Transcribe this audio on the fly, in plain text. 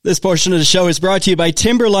This portion of the show is brought to you by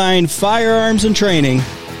Timberline Firearms and Training.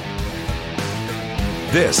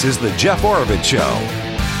 This is the Jeff Oravits Show.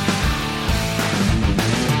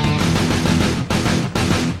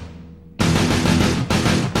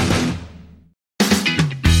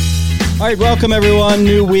 All right, welcome everyone.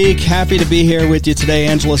 New week. Happy to be here with you today.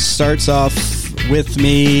 Angela starts off with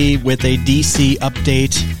me with a DC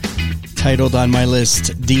update titled on my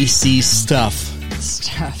list, DC Stuff.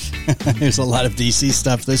 There's a lot of DC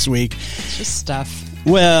stuff this week. It's just stuff.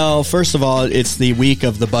 Well, first of all, it's the week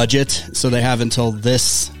of the budget, so they have until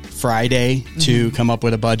this Friday to come up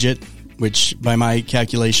with a budget, which by my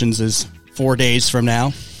calculations is 4 days from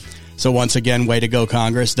now. So once again, way to go,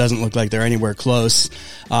 Congress. Doesn't look like they're anywhere close.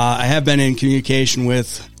 I have been in communication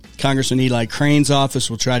with Congressman Eli Crane's office.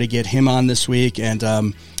 We'll try to get him on this week,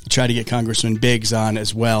 and try to get Congressman Biggs on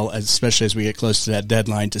as well, especially as we get close to that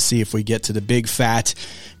deadline, to see if we get to the big, fat,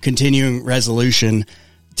 continuing resolution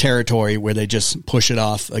territory where they just push it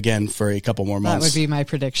off again for a couple more months. That would be my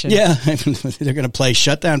prediction. Yeah, they're going to play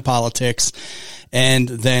shutdown politics, and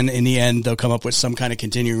then in the end, they'll come up with some kind of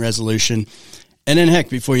continuing resolution. And then, heck,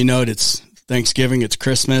 before you know it, it's Thanksgiving, it's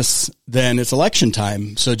Christmas, then it's election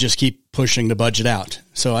time. So just keep pushing the budget out.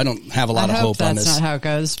 So I don't have a lot of hope on this. That's not how it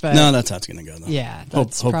goes. But no, that's how it's going to go, though. Yeah,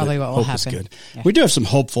 that's probably what will happen. Good. Yeah. We do have some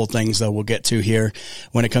hopeful things, though, we'll get to here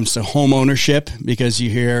when it comes to home ownership, because you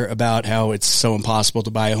hear about how it's so impossible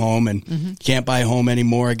to buy a home and can't buy a home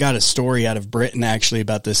anymore. I got a story out of Britain, actually,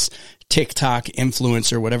 about this TikTok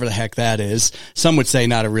influencer, whatever the heck that is. Some would say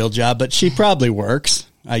not a real job, but she probably works.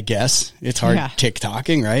 I guess it's hard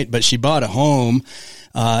TikToking, right? But she bought a home,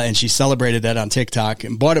 and she celebrated that on TikTok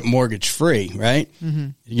and bought it mortgage free, right?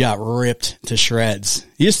 You got ripped to shreds.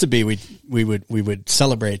 It used to be we would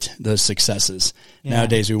celebrate those successes. Yeah.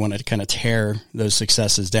 Nowadays we want to kind of tear those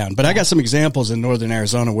successes down. But I got some examples in northern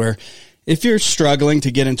Arizona where if you're struggling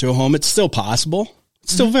to get into a home, it's still possible.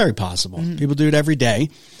 It's still very possible. People do it every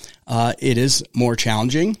day. It is more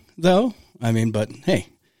challenging though. I mean, but hey,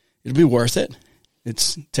 it'll be worth it.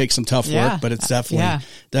 Takes some tough work, but it's definitely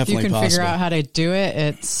if you can possible. Figure out how to do it,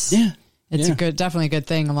 it's definitely a good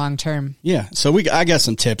thing long term. Yeah. So I got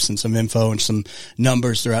some tips and some info and some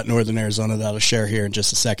numbers throughout northern Arizona that I'll share here in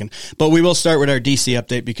just a second. But we will start with our DC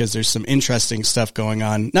update because there's some interesting stuff going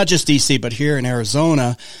on, not just DC, but here in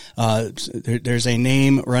Arizona. There's a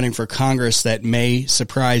name running for Congress that may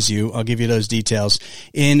surprise you. I'll give you those details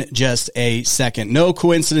in just a second. No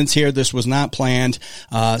coincidence here. This was not planned.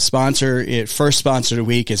 First sponsor of the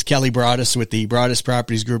week is Kelly Broaddus with the Broaddus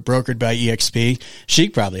Properties Group, brokered by EXP. She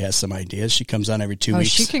probably has some ideas. She comes on every 2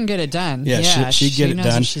 weeks. She can get it done. Yeah, she get it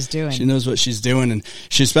done. What she's doing. She knows what she's doing, and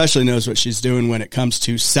she especially knows what she's doing when it comes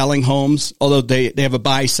to selling homes, although they have a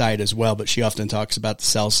buy side as well, but she often talks about the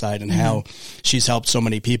sell side and how she's helped so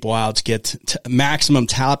many people out to get maximum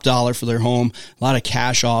top dollar for their home. A lot of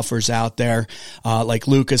cash offers out there, like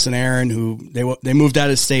Lucas and Aaron, who they moved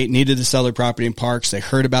out of state, needed to sell their property in Parks. They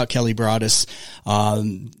heard about Kelly Broaddus.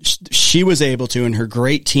 She was able to, and her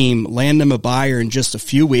great team, land them a buyer in just a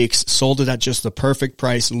few weeks, sold it at just the perfect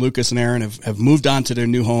price, and Lucas and Aaron have moved on to their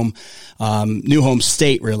new home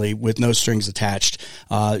state, really, with no strings attached.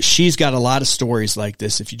 She's got a lot of stories like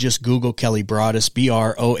this. If you just Google Kelly Broaddus,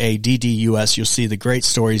 Broaddus, you'll see the great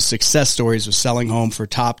stories, success stories of selling homes for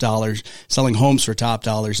top dollars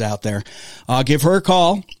out there. Give her a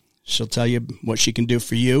call. She'll tell you what she can do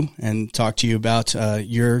for you and talk to you about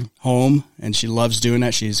your home, and she loves doing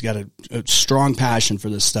that. She's got a strong passion for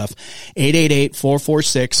this stuff.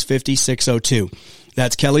 888-446-5602.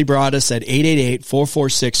 That's Kelly Broaddus at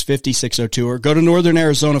 888-446-5602, or go to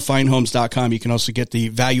northernarizonafinehomes.com. You can also get the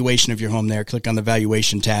valuation of your home there. Click on the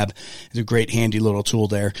valuation tab. It's a great handy little tool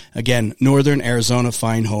there. Again,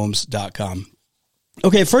 northernarizonafinehomes.com.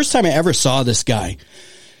 Okay, first time I ever saw this guy,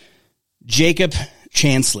 Jacob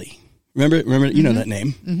Chansley. Remember, you know that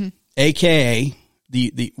name, AKA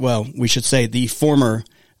we should say the former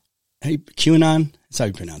QAnon. That's how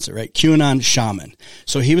you pronounce it, right? QAnon shaman.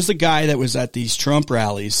 So he was the guy that was at these Trump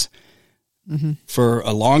rallies for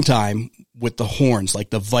a long time with the horns, like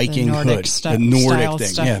the Viking hood, the Nordic thing.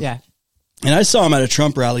 Stuff, yeah. And I saw him at a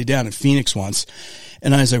Trump rally down in Phoenix once.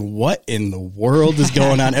 And I was like, what in the world is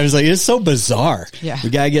going on? I was like, it's so bizarre. Yeah. The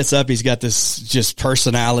guy gets up. He's got this just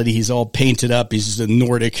personality. He's all painted up. He's just a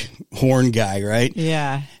Nordic horn guy, right?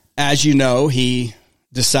 Yeah. As you know, he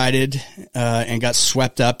decided and got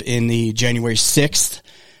swept up in the January 6th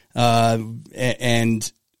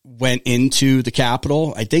and went into the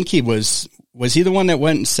Capitol. I think he was was he the one that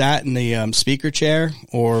went and sat in the speaker chair,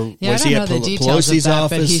 or was he at Pelosi's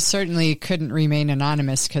office? But he certainly couldn't remain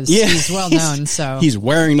anonymous because he's well known. So he's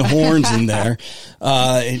wearing the horns in there.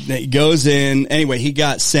 He goes in anyway. He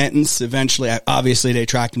got sentenced eventually. Obviously, they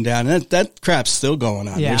tracked him down, and that crap's still going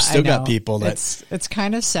on. Yeah, There's still got people that it's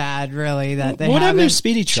kind of sad, really, that they what happened to haven't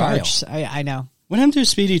speedy trial. charged. I know. What happened to a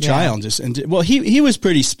speedy trial? Well, he was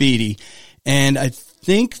pretty speedy, and I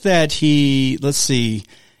think that he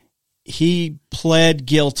pled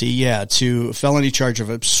guilty, to a felony charge of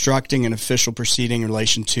obstructing an official proceeding in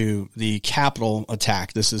relation to the Capitol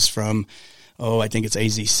attack. This is from, I think it's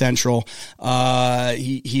AZ Central.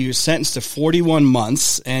 He was sentenced to 41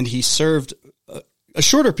 months, and he served a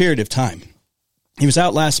shorter period of time. He was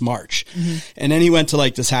out last March, and then he went to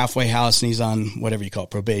like this halfway house, and he's on whatever you call it,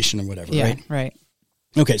 probation or whatever, right? Right.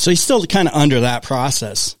 Okay, so he's still kind of under that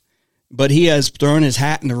process. But he has thrown his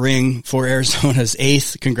hat in the ring for Arizona's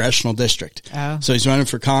 8th congressional district. Oh. So he's running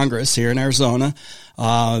for Congress here in Arizona.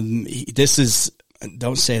 This is,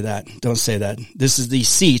 don't say that. This is the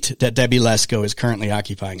seat that Debbie Lesko is currently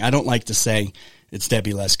occupying. I don't like to say it's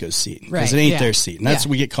Debbie Lesko's seat because it ain't their seat. And that's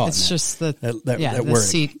what we get caught in. It's just the wording.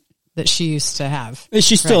 seat that she used to have.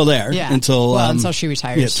 She's still there until she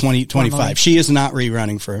retires. Yeah, 2025. She is not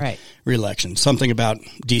rerunning for re-election. Something about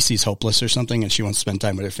DC's hopeless or something, and she wants to spend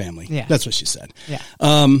time with her family. Yeah. That's what she said.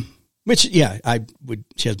 Yeah. Which, I would.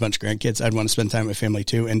 She has a bunch of grandkids. I'd want to spend time with family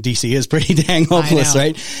too. And DC is pretty dang hopeless,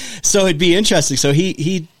 right? So it'd be interesting. So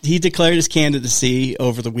he declared his candidacy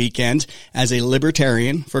over the weekend as a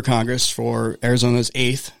libertarian for Congress for Arizona's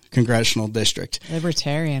 8th congressional district.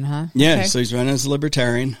 Libertarian, huh? Yeah, okay. So he's running as a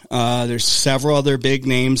libertarian. There's several other big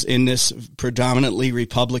names in this predominantly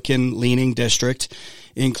Republican-leaning district,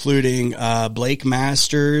 including Blake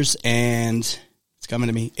Masters and, it's coming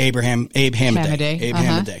to me, Abe Hamaday.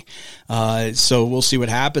 So we'll see what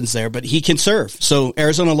happens there, but he can serve. So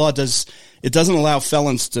Arizona law doesn't allow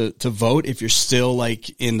felons to vote if you're still like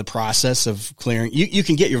in the process of clearing. You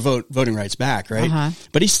can get your voting rights back, right?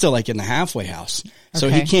 But he's still like in the halfway house. So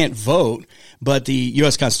he can't vote, but the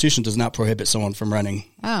U.S. Constitution does not prohibit someone from running.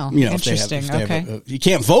 Oh, interesting. He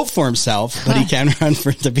can't vote for himself, but he can run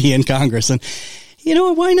to be in Congress. And you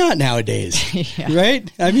know, why not nowadays?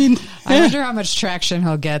 Right? I mean, I wonder how much traction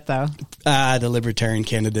he'll get, though. The libertarian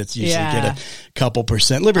candidates usually get a couple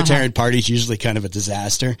percent. Libertarian party's usually kind of a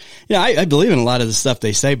disaster. Yeah, I believe in a lot of the stuff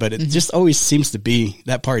they say, but it just always seems to be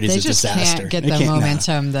that party's a disaster. They just can't get the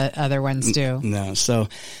momentum that other ones do. No. So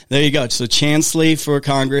there you go. So Chansley for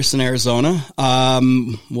Congress in Arizona.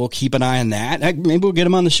 We'll keep an eye on that. Maybe we'll get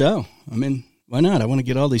him on the show. I mean, why not? I want to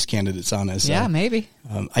get all these candidates on as maybe.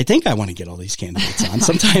 I think I want to get all these candidates on.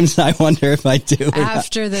 Sometimes I wonder if I do.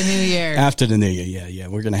 After the new year. After the new year, yeah.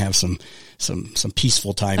 We're going to have some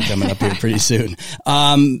peaceful time coming up here pretty soon.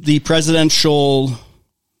 The presidential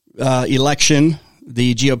election,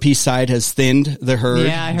 the GOP side has thinned the herd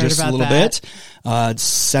just a little bit.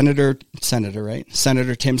 Senator, right?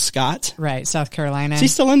 Senator Tim Scott. Right, South Carolina. Is he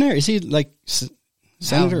still in there? Is he like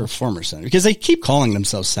senator or former senator? Because they keep calling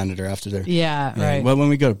themselves senator after their... Yeah, right. Well, when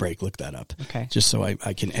we go to break, look that up. Okay. Just so I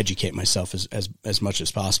can educate myself as much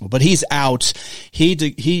as possible. But he's out.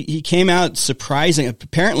 He came out surprising.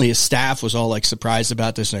 Apparently his staff was all like surprised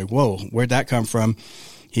about this. Like, whoa, where'd that come from?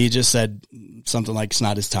 He just said something like, it's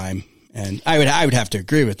not his time. And I would have to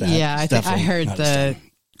agree with that. Yeah, I think I heard the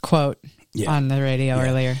quote on the radio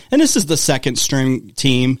earlier. And this is the second string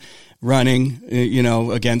team running,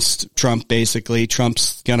 against Trump, basically.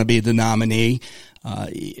 Trump's going to be the nominee.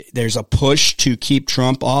 There's a push to keep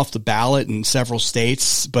Trump off the ballot in several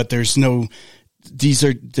states, but there's no, these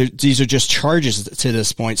are just charges to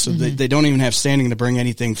this point. So they don't even have standing to bring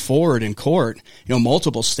anything forward in court.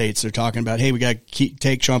 Multiple states are talking about, hey, we got to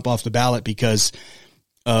take Trump off the ballot because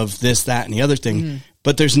of this, that, and the other thing.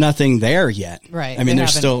 But there's nothing there yet. Right. I mean, they're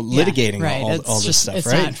still litigating all this stuff, it's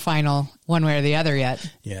right? It's not final one way or the other yet.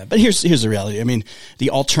 Yeah, but here's the reality. I mean, the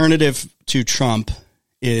alternative to Trump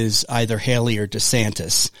is either Haley or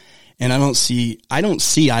DeSantis. And I don't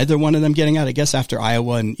see either one of them getting out, I guess, after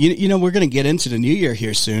Iowa. And, we're going to get into the new year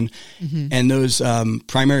here soon. And those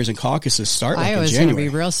primaries and caucuses start like Iowa's in January. going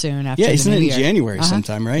to be real soon after isn't the new it in year? January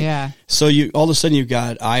sometime, right? Yeah. So all of a sudden you've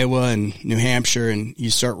got Iowa and New Hampshire, and you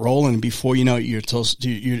start rolling. And before you know it,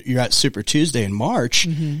 you're at Super Tuesday in March.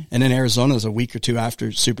 And then Arizona is a week or two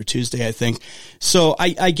after Super Tuesday, I think. So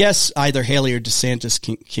I guess either Haley or DeSantis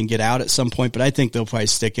can get out at some point, but I think they'll probably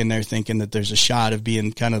stick in there thinking that there's a shot of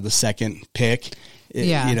being kind of the second pick,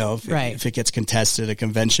 if it gets contested at a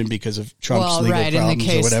convention because of Trump's legal problems or whatever. In the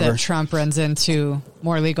case that Trump runs into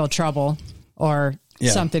more legal trouble or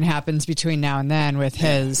something happens between now and then with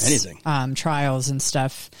his trials and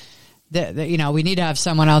stuff, we need to have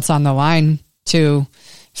someone else on the line to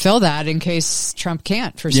fill that in case Trump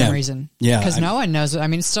can't for some reason. Yeah. Because no one knows. I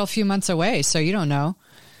mean, it's still a few months away, so you don't know.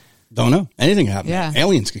 Don't know. Anything can happen. Yeah.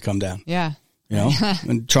 Aliens could come down. Yeah. You know,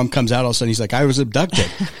 when Trump comes out, all of a sudden he's like, I was abducted.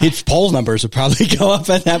 His poll numbers would probably go up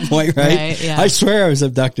at that point, right? Yeah. I swear I was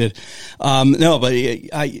abducted. No, but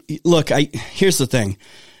here's the thing.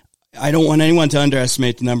 I don't want anyone to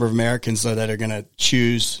underestimate the number of Americans, though, that are going to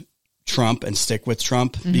choose Trump and stick with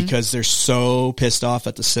Trump because they're so pissed off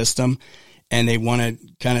at the system and they want to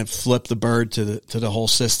kind of flip the bird to the whole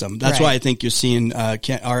system. That's why I think you're seeing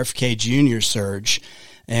RFK Jr. surge.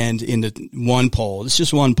 And in the one poll, it's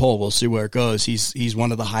just one poll. We'll see where it goes. He's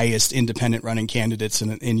one of the highest independent running candidates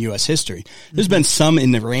in U.S. history. There's been some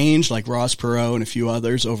in the range, like Ross Perot and a few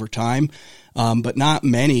others over time, but not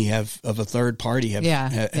many have of a third party have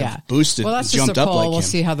boosted. Well, that's jumped just a up poll. like him. We'll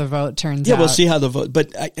see how the vote turns out. Yeah, we'll see how the vote.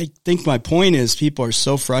 But I think my point is, people are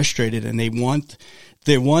so frustrated, and they want.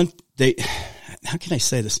 How can I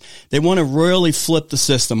say this? They want to royally flip the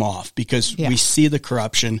system off because we see the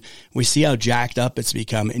corruption. We see how jacked up it's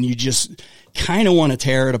become. And you just kind of want to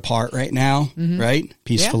tear it apart right now, right?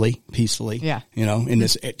 Peacefully. Yeah. You know, in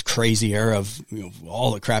this crazy era of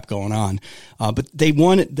all the crap going on. But they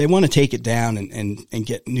want to take it down and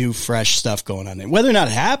get new, fresh stuff going on. And whether or not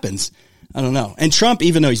it happens, I don't know. And Trump,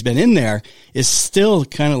 even though he's been in there, is still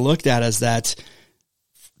kind of looked at as that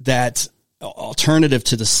alternative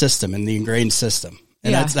to the system and the ingrained system.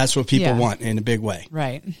 And that's what people want in a big way.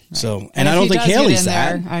 Right. So, and I don't think Haley's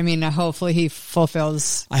that. I mean, hopefully he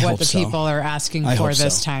fulfills what the people are asking for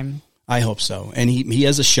this time. I hope so. And he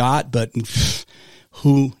has a shot, but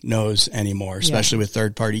who knows anymore, especially with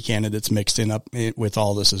third-party candidates mixed in up with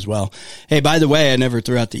all this as well. Hey, by the way, I never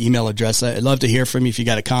threw out the email address. I'd love to hear from you if you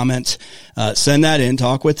got a comment. Send that in,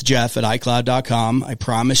 talkwithjeff@icloud.com. I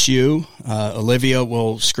promise you, Olivia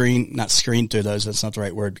will not screen through those. That's not the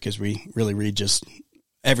right word because we really read just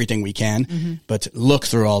everything we can, but look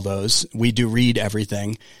through all those. We do read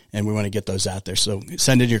everything, and we want to get those out there. So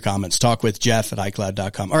send in your comments.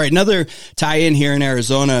 Talkwithjeff@icloud.com. All right, another tie-in here in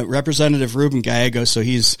Arizona. Representative Ruben Gallego. So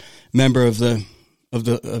he's member of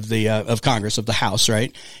Congress, of the House,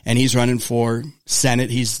 right? And he's running for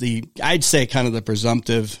Senate. He's I'd say kind of the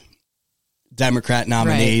presumptive Democrat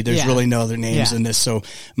nominee. Right. There's really no other names in this. So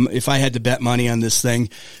if I had to bet money on this thing,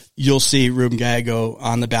 you'll see Ruben Gallego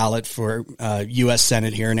on the ballot for U.S.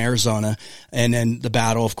 Senate here in Arizona. And then the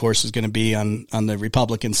battle, of course, is going to be on the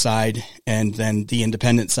Republican side. And then the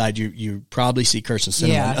independent side, you probably see Kirsten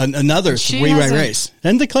Sinema. Another three-way race.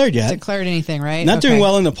 Hasn't declared yet. Declared anything, right? Not doing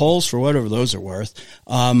well in the polls for whatever those are worth.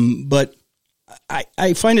 But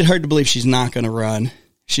I find it hard to believe she's not going to run.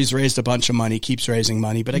 She's raised a bunch of money, keeps raising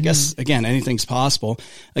money. But I guess, again, anything's possible.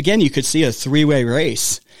 Again, you could see a three-way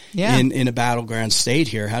race in a battleground state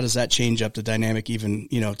here. How does that change up the dynamic even,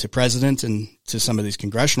 to president and to some of these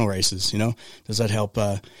congressional races? Does that help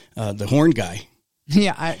the Horn guy?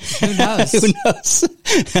 Yeah, who knows? Who knows?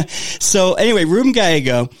 So anyway, Ruben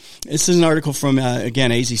Gallego, this is an article from,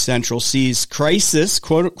 again, AZ Central, sees crisis,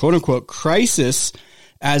 quote unquote, crisis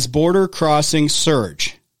as border crossing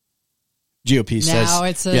surge. GOP says, now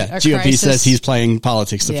it's a GOP crisis. says he's playing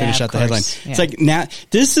politics to finish out the headline. Yeah. It's like, now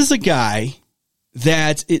this is a guy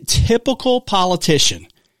typical politician.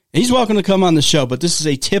 He's welcome to come on the show, but this is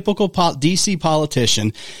a typical DC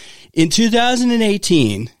politician. In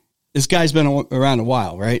 2018, this guy's been around a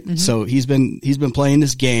while, right? Mm-hmm. So he's been playing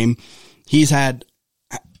this game. He's had,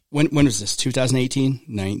 when was this? 2018,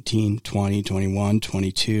 19, 20, 21,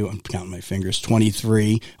 22. I'm counting my fingers.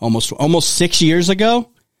 23, almost 6 years ago.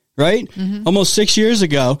 Right? Mm-hmm. Almost 6 years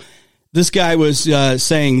ago, this guy was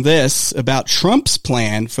saying this about Trump's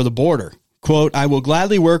plan for the border. Quote, I will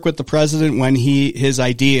gladly work with the president when his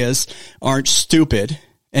ideas aren't stupid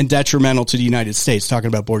and detrimental to the United States. Talking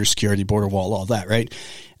about border security, border wall, all that, right?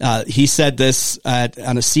 He said this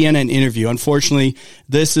on a CNN interview. Unfortunately,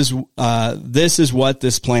 this is what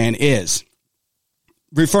this plan is.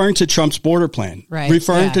 Referring to Trump's border plan. Right.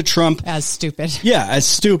 Referring to Trump. As stupid. Yeah, as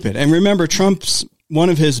stupid. And remember, one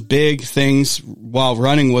of his big things while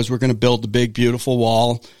running was we're going to build the big, beautiful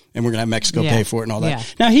wall and we're going to have Mexico pay for it and all that. Yeah.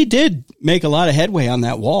 Now, he did make a lot of headway on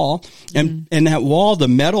that wall. And that wall, the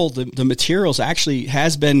metal, the materials actually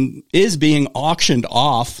is being auctioned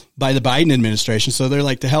off by the Biden administration. So they're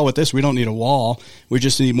like, to hell with this. We don't need a wall. We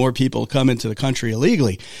just need more people to come into the country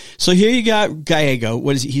illegally. So here you got Gallego.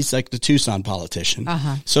 He's like the Tucson politician.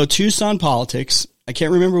 Uh-huh. So Tucson politics, I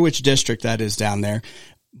can't remember which district that is down there.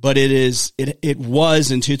 But it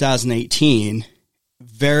was in 2018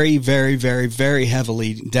 very, very, very, very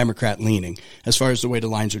heavily Democrat leaning as far as the way the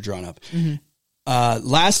lines are drawn up. Mm-hmm.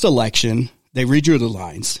 Last election, they redrew the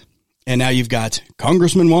lines And now you've got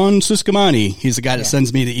Congressman Juan Ciscomani. He's the guy that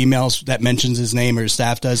sends me the emails that mentions his name, or his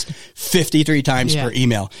staff does, 53 times per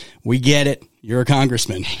email. We get it. You're a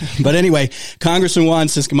congressman. But anyway, Congressman Juan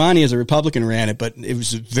Ciscomani, as a Republican, ran it, but it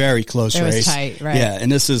was a very close race. It was tight, right? Yeah,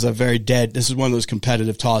 and this is this is one of those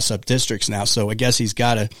competitive toss-up districts now, so I guess he's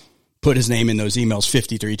got to put his name in those emails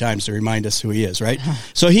 53 times to remind us who he is, right?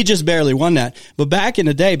 So he just barely won that. But back in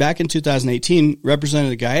the day, back in 2018,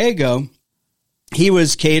 Representative Gallego, he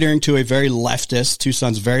was catering to a very leftist,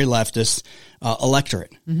 Tucson's very leftist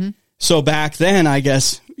electorate. Mm-hmm. So back then, I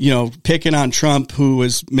guess, picking on Trump, who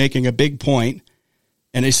was making a big point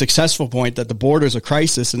and a successful point that the border is a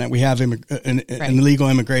crisis and that we have an illegal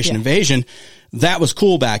immigration invasion, that was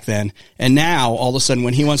cool back then. And now, all of a sudden,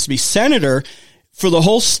 when he wants to be senator for the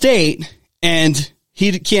whole state and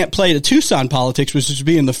he can't play the Tucson politics, which is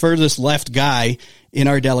being the furthest left guy in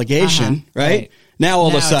our delegation, right? Now all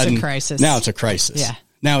of a sudden, now it's a crisis. Yeah.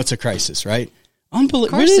 Now it's a crisis, right?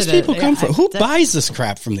 Unbelievable. Where do these people come from? Who buys this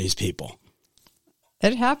crap from these people?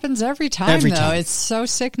 It happens every time, though. It's so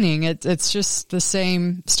sickening. It's just the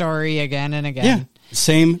same story again and again. Yeah.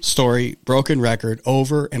 Same story, broken record,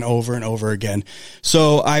 over and over and over again.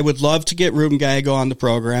 So I would love to get Ruben Gallego on the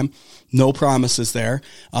program. No promises there.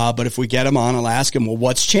 But if we get him on, I'll ask him, well,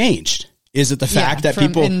 what's changed? Is it the fact that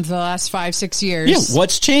people... in the last 5-6 years... Yeah,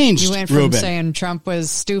 what's changed, You went from Ruben? saying Trump was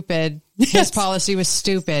stupid, his policy was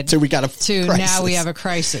stupid, so we got to now we have a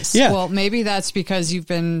crisis. Yeah. Well, maybe that's because you've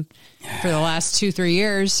been, for the last 2-3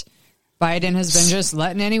 years, Biden has been just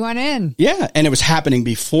letting anyone in. Yeah, and it was happening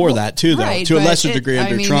before that, too, though, to a lesser degree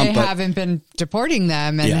under Trump. They haven't been deporting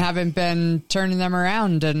them and haven't been turning them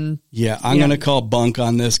around. And I'm going to call bunk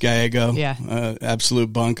on this, Gallego. Yeah.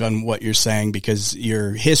 Absolute bunk on what you're saying, because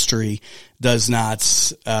your history does not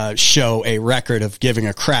show a record of giving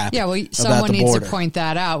a crap about the border. Someone needs to point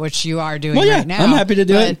that out, which you are doing right now. I'm happy to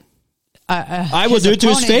do it. I will do it to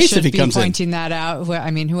his face if he comes in. Pointing that out.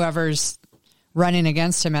 I mean, whoever's running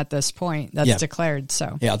against him at this point, that's declared.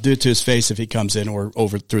 So I'll do it to his face if he comes in, or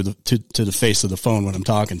over through to the face of the phone when I'm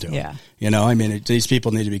talking to him. Yeah. These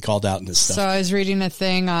people need to be called out in this stuff. So I was reading a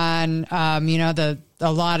thing on, a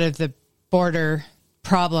lot of the border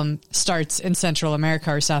problem starts in Central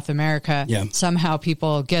America or South America. Yeah. Somehow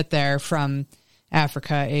people get there from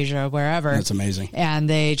Africa, Asia, wherever. That's amazing. And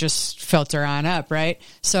they just filter on up, right?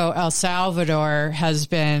 So El Salvador has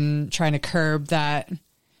been trying to curb that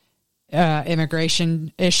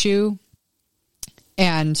immigration issue,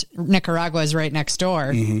 and Nicaragua is right next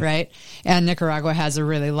door, right? And Nicaragua has a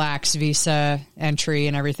really lax visa entry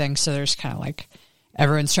and everything, so there's kind of like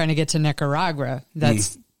everyone's trying to get to Nicaragua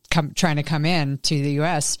that's trying to come in to the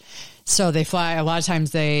U.S. So they fly, a lot of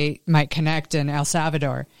times they might connect in El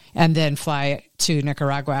Salvador and then fly to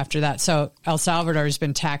Nicaragua after that. So El Salvador has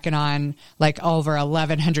been tacking on like over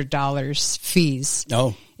 $1,100 fees.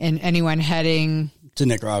 Oh. And anyone heading to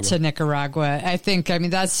Nicaragua. I think,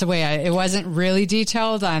 that's the way it wasn't really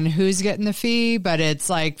detailed on who's getting the fee, but it's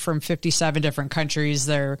like from 57 different countries,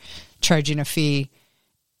 they're charging a fee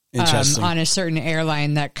on a certain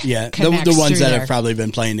airline that connects the ones that there. have probably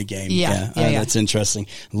been playing the game. That's interesting.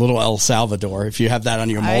 Little El Salvador, if you have that on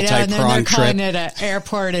your multi-pronged trip. They're calling it an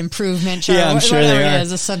airport improvement charge. I'm sure they are. It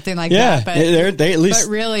is, or something like that. But, they at least,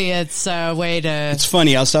 but really it's a way to... It's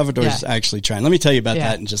funny, El Salvador is actually trying. Let me tell you about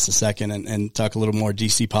that in just a second and talk a little more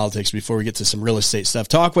DC politics before we get to some real estate stuff.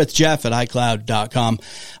 Talk with Jeff at iCloud.com.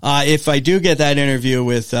 If I do get that interview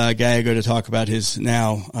with Gallego to talk about his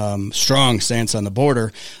now strong stance on the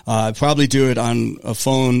border, I'd probably do it on a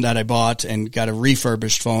phone that I bought and got a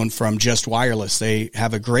refurbished phone from Just Wireless. They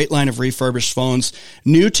have a great line of refurbished phones,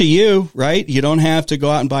 new to you, right? You don't have to go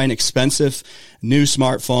out and buy an expensive new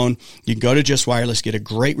smartphone. You can go to Just Wireless, get a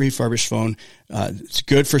great refurbished phone. It's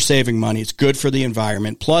good for saving money. It's good for the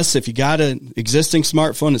environment. Plus, if you got an existing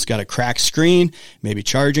smartphone, it's got a cracked screen, maybe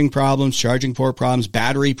charging problems, charging port problems,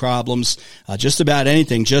 battery problems, just about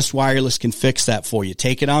anything, Just Wireless can fix that for you.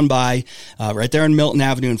 Take it on by right there on Milton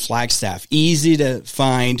Avenue in Flagstaff. Easy to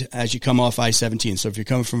find as you come off I-17. So if you're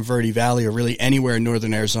coming from Verde Valley or really anywhere in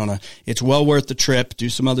northern Arizona, it's well worth the trip. Do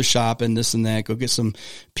some other shopping, this and that. Go get some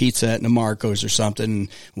pizza at Namarco's or something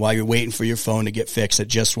while you're waiting for your phone to get fixed at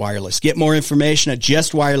Just Wireless. Get more information at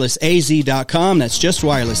justwirelessaz.com. That's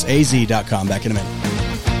justwirelessaz.com. Back in a minute.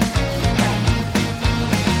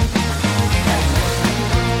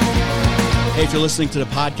 Hey, if you're listening to the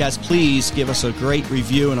podcast, please give us a great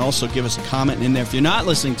review and also give us a comment in there. If you're not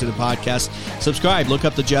listening to the podcast, subscribe. Look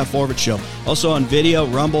up The Jeff Oravits Show. Also on video,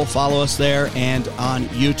 Rumble, follow us there, and on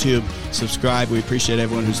YouTube, subscribe. We appreciate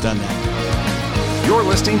everyone who's done that. You're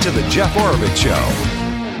listening to The Jeff Oravits Show.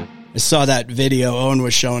 I saw that video Owen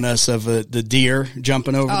was showing us of the deer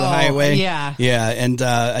jumping over the highway. Yeah. Yeah. And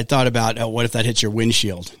I thought about, what if that hits your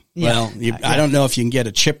windshield? Yeah. Well, I don't know if you can get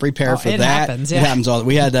a chip repair for it that. Happens, yeah. It happens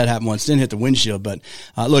we had that happen once. Didn't hit the windshield, but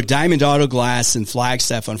look, Diamond Auto Glass in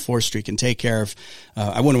Flagstaff on 4th Street can take care of,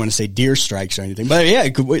 I wouldn't want to say deer strikes or anything, but yeah,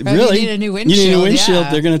 really. You need a new windshield.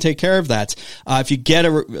 Yeah. They're going to take care of that. If you get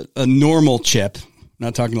a normal chip,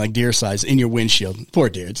 not talking like deer size, in your windshield. Poor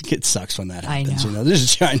deer. It sucks when that happens. I know. They're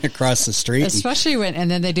just trying to cross the street. Especially and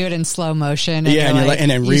then they do it in slow motion. And and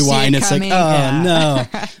then rewind. It's like, no.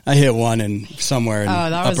 I hit one somewhere in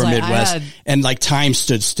upper Midwest. And like time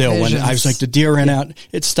stood still when I was like, the deer ran out.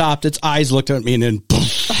 It stopped. Its eyes looked at me and then boom.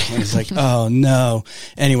 I was like, oh no.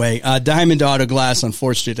 Anyway, Diamond Auto Glass on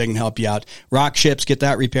 4th Street, they can help you out. Rock chips, get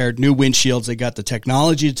that repaired. New windshields. They got the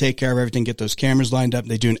technology to take care of everything. Get those cameras lined up.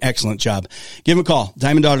 They do an excellent job. Give them a call.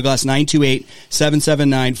 Diamond Auto Glass,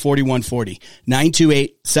 928-779-4140.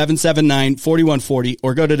 928-779-4140.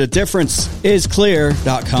 Or go to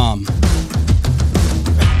thedifferenceisclear.com.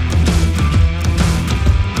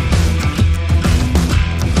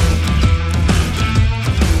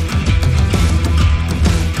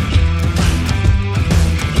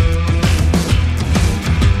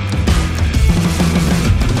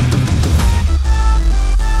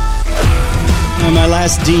 My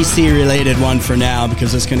last DC-related one for now,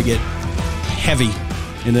 because it's going to get heavy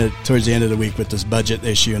towards the end of the week with this budget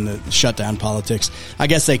issue and the shutdown politics. I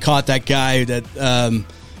guess they caught that guy that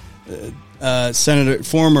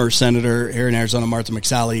former senator here in Arizona, Martha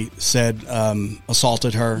McSally, said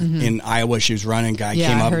assaulted her in Iowa. She was running. Guy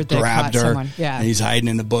came up, grabbed her, and he's hiding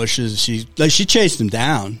in the bushes. She chased him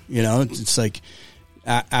down. It's like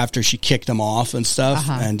after she kicked him off and stuff.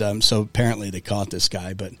 And so apparently they caught this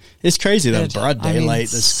guy. But it's crazy that broad daylight,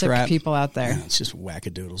 this sick crap. People out there. Yeah, it's just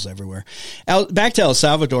wackadoodles everywhere. Back to El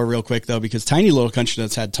Salvador real quick, though, because tiny little country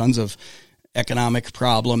that's had tons of economic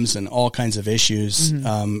problems and all kinds of issues.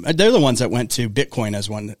 They're the ones that went to Bitcoin as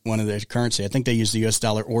one of their currency. I think they use the US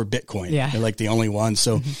dollar or Bitcoin. Yeah. They're like the only ones.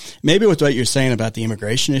 So maybe with what you're saying about the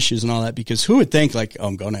immigration issues and all that, because who would think like,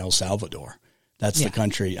 I'm going to El Salvador. That's the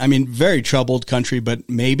country. I mean, very troubled country, but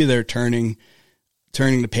maybe they're turning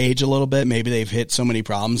the page a little bit. Maybe they've hit so many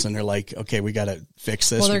problems and they're like, okay, we got to fix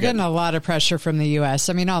this. Well, they're getting a lot of pressure from the U.S.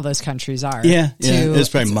 I mean, all those countries are. Yeah. It's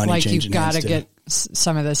probably money like changing. You've got to get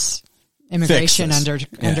some of this immigration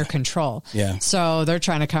under control. Yeah. So they're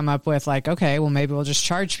trying to come up with like, okay, well, maybe we'll just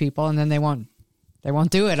charge people and then they won't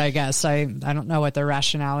do it, I guess. I don't know what their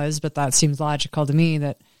rationale is, but that seems logical to me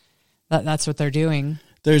that's what they're doing.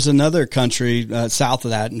 There's another country south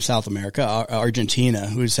of that in South America, Argentina,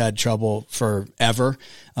 who's had trouble forever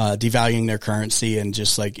devaluing their currency and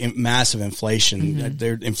just like massive inflation.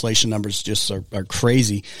 Their inflation numbers just are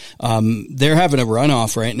crazy. They're having a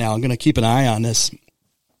runoff right now. I'm going to keep an eye on this.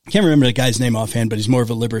 I can't remember the guy's name offhand, but he's more of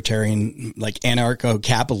a libertarian, like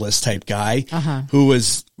anarcho-capitalist type guy who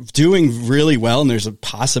was doing really well. And there's a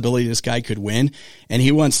possibility this guy could win. And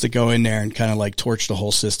he wants to go in there and kind of like torch the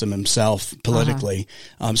whole system himself politically.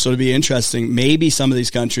 So it'd be interesting. Maybe some of these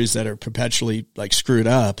countries that are perpetually like screwed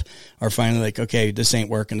up are finally like, okay, this ain't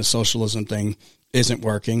working. The socialism thing isn't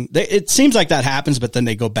working. It seems like that happens, but then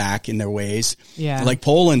they go back in their ways. Yeah. Like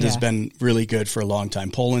Poland has been really good for a long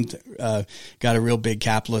time. Poland got a real big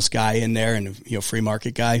capitalist guy in there and free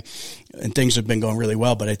market guy, and things have been going really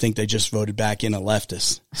well, but I think they just voted back in a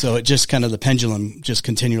leftist. So it just kind of the pendulum just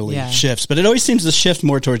continually shifts. But it always seems to shift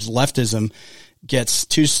more towards leftism. Gets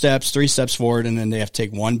 2 steps, 3 steps forward, and then they have to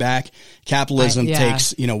take 1 back. Capitalism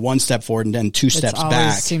takes, 1 step forward and then 2 steps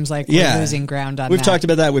back. It seems like we're losing ground on that. We've talked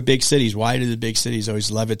about that with big cities. Why do the big cities always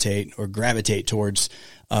levitate or gravitate towards,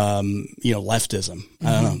 leftism?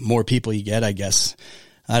 I don't know. More people you get, I guess.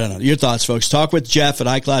 I don't know. Your thoughts, folks. Talk with Jeff at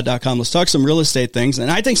iCloud.com. Let's talk some real estate things. And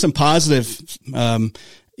I think some positive,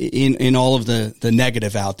 in all of the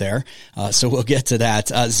negative out there. So we'll get to that.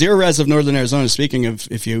 Zero Res of Northern Arizona, speaking of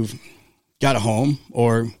if you've got a home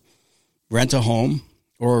or rent a home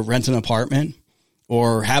or rent an apartment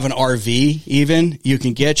or have an RV even, you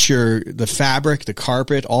can get the fabric, the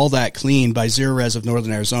carpet, all that cleaned by Zero Res of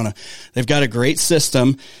Northern Arizona. They've got a great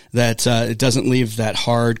system that it doesn't leave that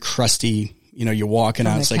hard, crusty, you're walking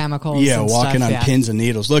on. It's like, walking on pins and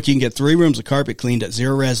needles. Look, you can get 3 rooms of carpet cleaned at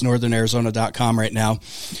ZeroResNorthernArizona.com right now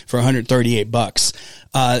for $138.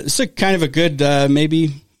 It's a kind of a good,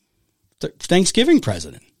 maybe Thanksgiving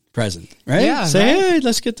present, right? Yeah. Say, hey,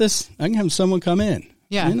 let's get this. I can have someone come in.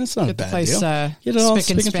 Yeah. I mean, that's not a bad deal. Get it all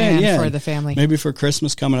spick and span for the family. Maybe for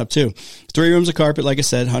Christmas coming up too. 3 rooms of carpet, like I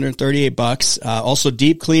said, $138. Also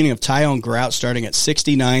deep cleaning of tile and grout starting at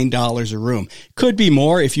 $69 a room. Could be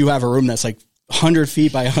more if you have a room that's like 100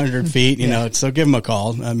 feet by 100 feet, you know, so give them a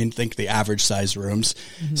call. I mean, think the average size rooms,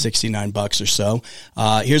 $69 or so.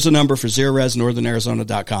 Here's a number for Zerorez,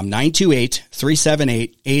 northernarizona.com,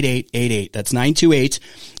 928-378-8888. That's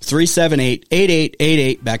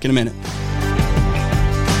 928-378-8888. Back in a minute.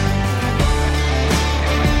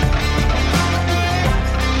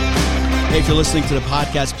 Hey, if you're listening to the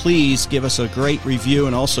podcast, please give us a great review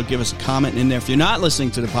and also give us a comment in there. If you're not listening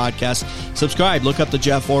to the podcast, subscribe. Look up The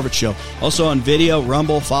Jeff Oravits Show. Also on video,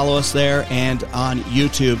 Rumble, follow us there, and on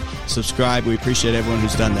YouTube, subscribe. We appreciate everyone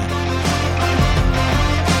who's done that.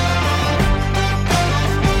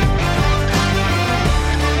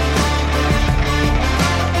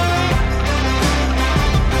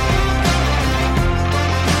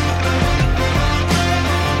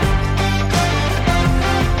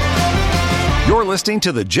 You're listening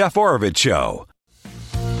to The Jeff Oravits Show.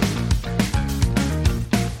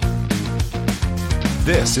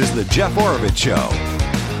 This is The Jeff Oravits Show.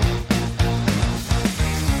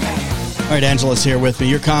 All right, Angela's here with me.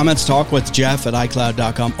 Your comments,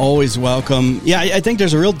 talkwithjeff@icloud.com. Always welcome. Yeah, I think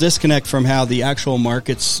there's a real disconnect from how the actual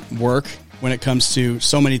markets work when it comes to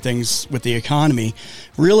so many things with the economy.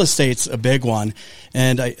 Real estate's a big one.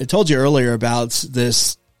 And I told you earlier about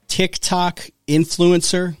this TikTok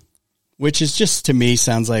influencer, which is just, to me,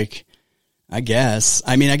 sounds like, I guess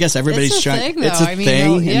everybody's it's trying. Thing, it's a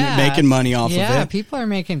thing, and making money off of it. Yeah, people are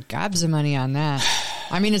making gobs of money on that.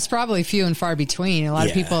 I mean, it's probably few and far between. A lot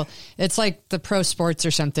of people, it's like the pro sports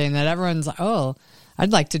or something that everyone's like, oh,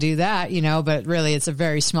 I'd like to do that, you know, but really it's a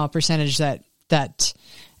very small percentage that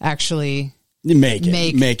actually make it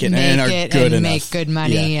and make good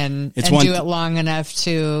money and do it long enough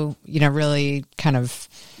to, you know, really kind of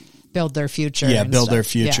build their future. Yeah, build their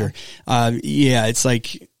future. Yeah. It's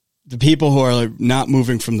like the people who are not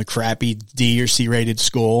moving from the crappy D or C rated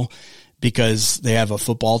school because they have a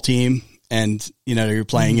football team and, you know, you're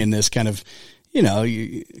playing in this kind of, you know,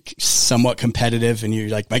 somewhat competitive and you're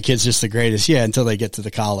like, my kid's just the greatest. Yeah. Until they get to the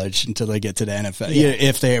college, until they get to the NFL. Yeah.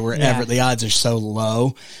 If they were ever, the odds are so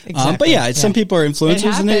low. Exactly. But yeah, some people are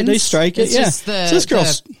influencers and they strike it. It's just so this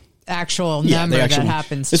girl's actual number that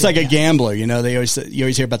happens. It's like a gambler, you know. You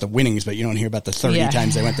always hear about the winnings, but you don't hear about the 30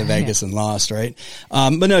 times they went to Vegas and lost, right?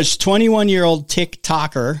 But no, it's 21-year-old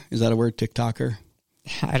TikToker. Is that a word, TikToker?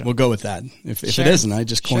 We'll go with that. If it isn't, I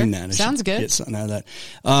just coined that. Sounds good. Get something out of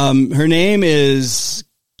that. Her name is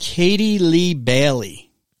Katie Lee Bailey.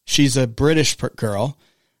 She's a British girl.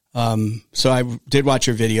 So I did watch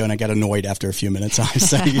her video and I got annoyed after a few minutes.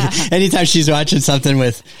 Anytime she's watching something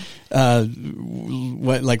with,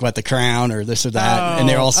 what the Crown or this or that, and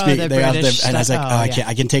they're all speaking, and I was like,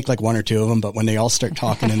 I can take like one or two of them, but when they all start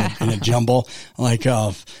talking in a jumble, I'm like,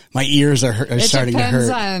 oh, my ears are starting to hurt. It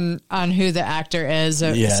depends on who the actor is.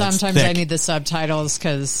 Sometimes I need the subtitles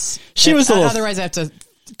because otherwise I have to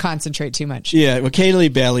concentrate too much. Yeah, well, Katie Lee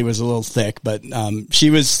Bailey was a little thick, but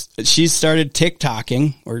she started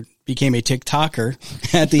TikToking or became a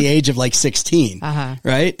TikToker at the age of like 16,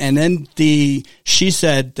 right? And then she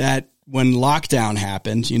said that when lockdown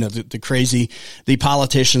happened, you know, the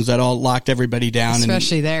politicians that all locked everybody down,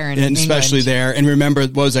 especially there in England. And remember,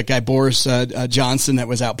 what was that guy Boris Johnson that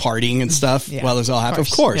was out partying and stuff while this all happened?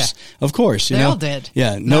 Of course. They all did.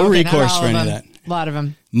 Yeah, no recourse for any of that. A lot of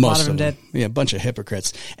them. Most of them did. Yeah, a bunch of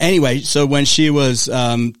hypocrites. Anyway, so when she was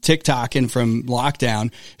TikToking from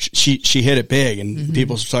lockdown, she hit it big, and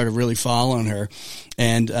people started really following her,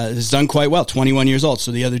 and has done quite well. 21 years old. So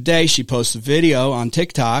the other day, she posted a video on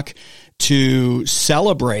TikTok to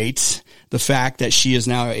celebrate the fact that she is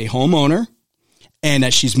now a homeowner and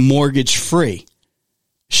that she's mortgage free.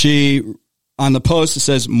 On the post, it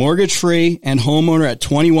says mortgage free and homeowner at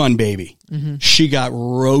 21, baby. She got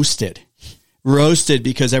roasted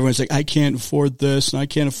because everyone's like, I can't afford this and I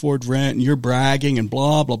can't afford rent and you're bragging and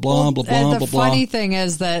blah, blah, blah, blah, blah, blah, blah. The funny thing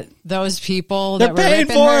is that those people they're that were paying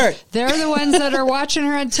ripping for her, it. They're the ones that are watching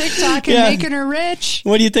her on TikTok and making her rich.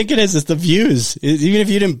 What do you think it is? It's the views. Even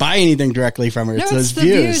if you didn't buy anything directly from her, it's those the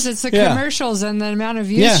views. It's the commercials and the amount of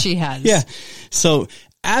views she has. Yeah. So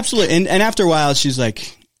absolutely. And after a while, she's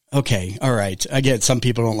like, okay, all right. I get some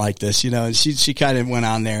people don't like this, you know, and she kind of went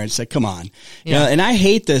on there and said, come on. You know, and I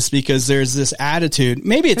hate this because there's this attitude.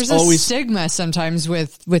 Maybe it's always a stigma sometimes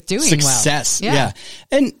with doing success. Well. Yeah.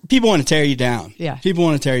 And people want to tear you down. Yeah. People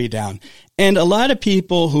want to tear you down. And a lot of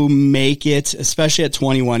people who make it, especially at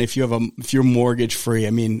 21, if you're mortgage free, I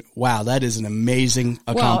mean, wow, that is an amazing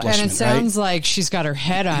accomplishment. Well, and it sounds like she's got her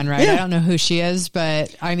head on, right? Yeah. I don't know who she is,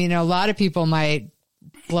 but I mean, a lot of people might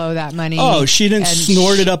blow that money. Oh, she didn't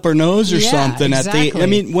snort it up her nose or something. Exactly. I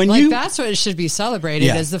mean, when that's what should be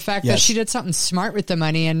celebrated is the fact that she did something smart with the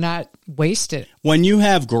money and not waste it. When you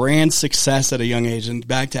have grand success at a young age, and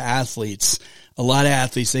back to athletes, a lot of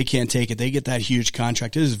athletes, they can't take it. They get that huge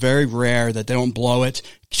contract. It is very rare that they don't blow it.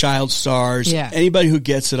 Child stars, anybody who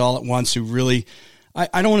gets it all at once who really,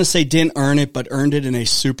 I don't want to say didn't earn it, but earned it in a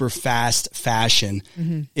super fast fashion.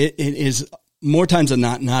 It is more times than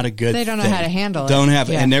not a good thing. They don't know how to handle it. Don't have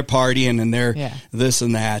it. And they're partying and they're this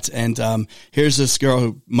and that. And here's this girl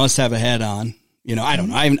who must have a head on. You know, I don't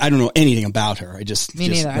know. I don't know anything about her. Me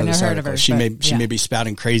neither. I never heard of her. She may be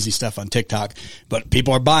spouting crazy stuff on TikTok, but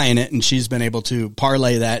people are buying it, and she's been able to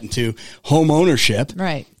parlay that into home ownership,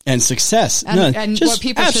 and success. And what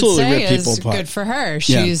people should say is good for her.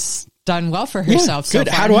 She's done well for herself. So good.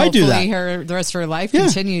 How do I do that? The rest of her life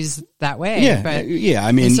continues that way. But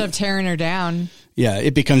I mean, instead of tearing her down,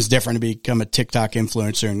 it becomes different to become a TikTok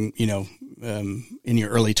influencer, and you know. In your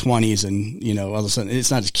early 20s, and you know, all of a sudden it's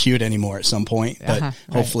not as cute anymore at some point, but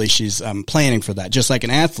hopefully she's planning for that. Just like an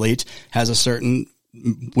athlete has a certain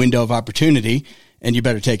window of opportunity, and you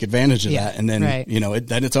better take advantage of that, and then you know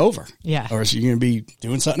then it's over, or else you're going to be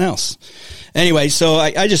doing something else. Anyway, so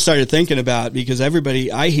I just started thinking about, because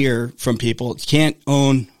everybody I hear from people can't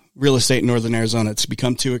own real estate in Northern Arizona; it's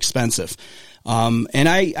become too expensive. And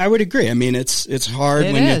I would agree. I mean, it's hard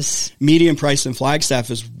when median price in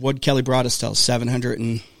Flagstaff is what Kelly Broaddus tells,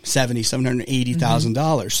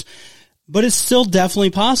 $780,000. But it's still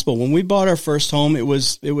definitely possible. When we bought our first home, it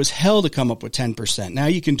was hell to come up with 10%. Now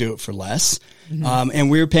you can do it for less.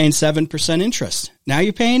 And we were paying 7% interest. Now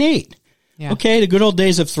you're paying 8%. Yeah. Okay. The good old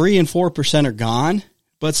days of 3 and 4% are gone,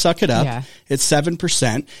 but suck it up. Yeah. It's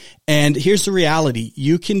 7%. And here's the reality.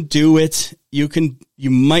 You can do it. You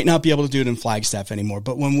might not be able to do it in Flagstaff anymore,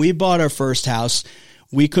 but when we bought our first house,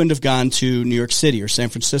 we couldn't have gone to New York City or San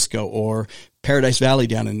Francisco or Paradise Valley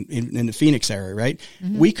down in the Phoenix area, right?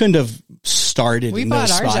 We couldn't have started in those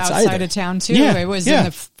spots either. We bought ours outside of town too. Yeah, it was in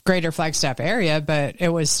the greater Flagstaff area, but it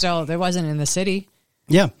wasn't in the city.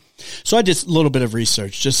 Yeah. So I did a little bit of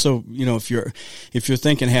research just so, you know, if you're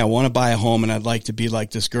thinking, hey, I want to buy a home and I'd like to be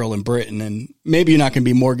like this girl in Britain, and maybe you're not going to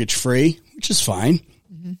be mortgage free, which is fine.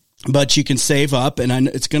 But you can save up, and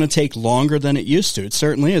it's going to take longer than it used to. It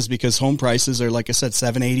certainly is, because home prices are, like I said,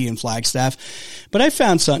 $780 in Flagstaff. But I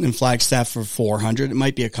found something in Flagstaff for $400. It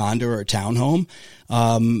might be a condo or a townhome.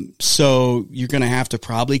 So you're going to have to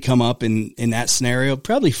probably come up in that scenario,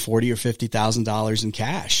 probably $40,000 or $50,000 in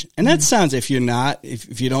cash. And that sounds, if you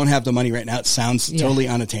don't have the money right now, it sounds totally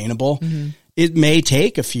unattainable. It may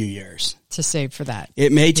take a few years to save for that.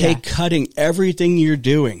 It may take cutting everything you're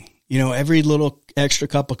doing. You know, every little extra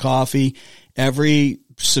cup of coffee, every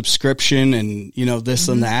subscription, and, you know, this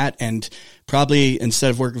and that. And probably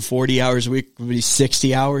instead of working 40 hours a week, it would be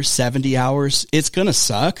 60 hours, 70 hours. It's going to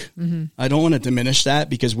suck. I don't want to diminish that,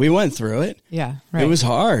 because we went through it. Yeah. Right. It was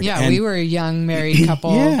hard. Yeah. We were a young married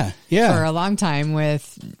couple for a long time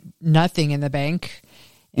with nothing in the bank.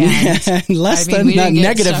 And less we than didn't get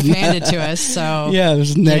negative stuff handed to us, so it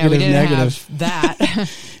was negative. We didn't have that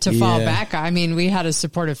to fall back on. I mean, we had a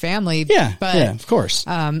supportive family, but of course,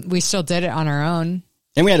 we still did it on our own.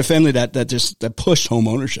 And we had a family that pushed home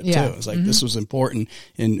ownership too. It was like this was important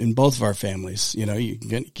in both of our families. You know, you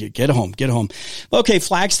get a home. Okay,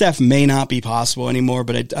 Flagstaff may not be possible anymore,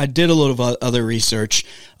 but I did a little other research.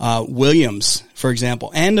 Williams, for example,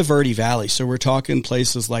 and the Verde Valley. So we're talking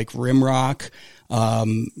places like Rimrock,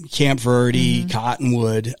 Camp Verde,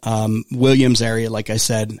 Cottonwood, Williams area, like I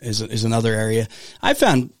said, is another area. I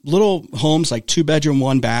found little homes like 2-bedroom,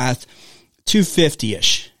 1-bath,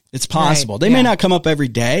 $250-ish. It's possible. They may not come up every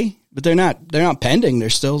day, but they're not pending.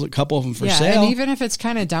 There's still a couple of them for sale. And even if it's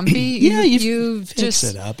kind of dumpy, you fix just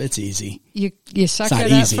it up. It's easy. You suck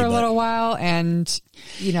it up for a little while, and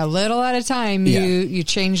you know, little at a time, you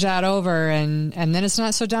change that over, and then it's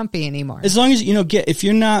not so dumpy anymore. As long as if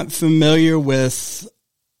you're not familiar with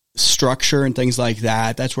structure and things like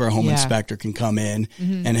that, that's where a home inspector can come in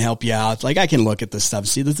and help you out. Like, I can look at this stuff,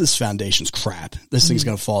 see that this foundation's crap. This thing's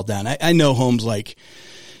going to fall down. I know homes like.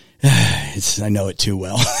 I know it too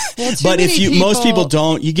well. But most people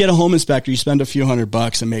don't, you get a home inspector, you spend a few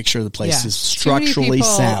 $100 and make sure the place is structurally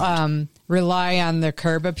sound. Rely on the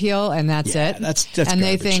curb appeal, and that's it. That's and garbage.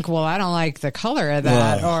 They think, well, I don't like the color of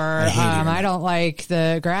that, or I don't like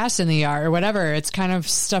the grass in the yard, or whatever. It's kind of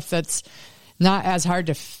stuff that's not as hard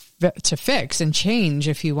to to fix and change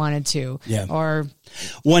if you wanted to. Yeah. Or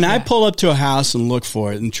when I pull up to a house and look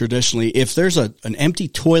for it, and traditionally, if there's an empty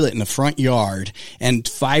toilet in the front yard and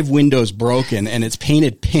 5 windows broken and it's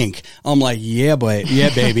painted pink, I'm like, yeah, boy,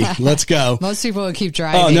 yeah, baby, let's go. Most people will keep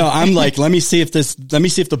driving. Oh no, I'm like, let me see if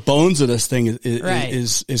the bones of this thing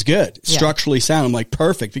is good, structurally sound. I'm like,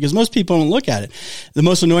 perfect, because most people don't look at it. The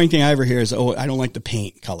most annoying thing I ever hear is, oh, I don't like the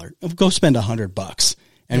paint color. Go spend $100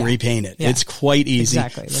 and repaint it. Yeah. It's quite easy.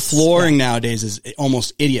 Exactly. Flooring nowadays is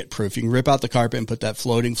almost idiot proof. You can rip out the carpet and put that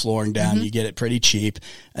floating flooring down. You get it pretty cheap.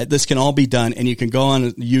 This can all be done, and you can go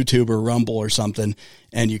on YouTube or Rumble or something,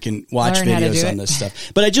 and you can watch videos on this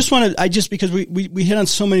stuff. But because we hit on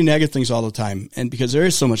so many negative things all the time, and because there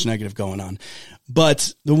is so much negative going on.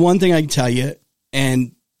 But the one thing I can tell you,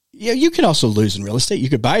 and you could also lose in real estate. You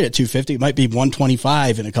could buy it at $250. It might be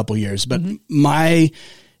 $125 in a couple of years, but my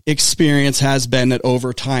experience has been that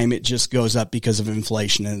over time it just goes up because of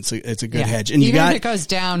inflation, and it's a good hedge. And even if it goes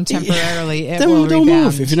down temporarily, it then will don't rebound.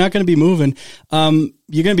 move. If you're not going to be moving,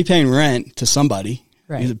 you're going to be paying rent to somebody.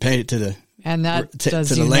 Right. Either pay it to the to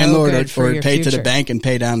the landlord or pay future. to the bank and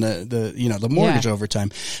pay down the mortgage over time.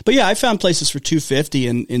 But I found places for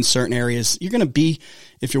 $250 in certain areas. You're going to be,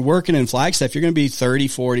 if you're working in Flagstaff, you're going to be 30,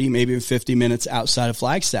 40, maybe 50 minutes outside of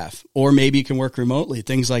Flagstaff, or maybe you can work remotely,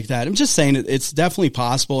 things like that. I'm just saying it's definitely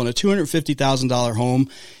possible. In a $250,000 home,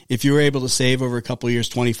 if you were able to save over a couple of years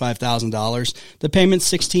 $25,000, the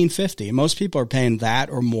payment's $1,650. Most people are paying that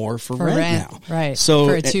or more for rent now. Right. So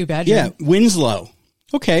for a 2-bedroom. Yeah. Winslow.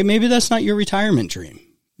 Okay, maybe that's not your retirement dream,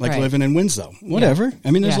 like living in Winslow. Whatever. Yeah.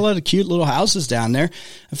 I mean, there's a lot of cute little houses down there.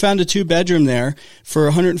 I found a 2-bedroom there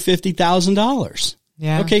for $150,000.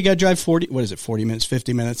 Yeah. Okay, you got to drive 40 minutes,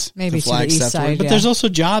 50 minutes maybe to Flagstaff. To the east side, but there's also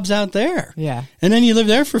jobs out there. Yeah. And then you live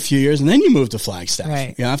there for a few years, and then you move to Flagstaff.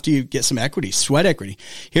 Right. After you get some equity, sweat equity.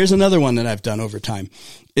 Here's another one that I've done over time,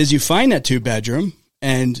 is you find that 2-bedroom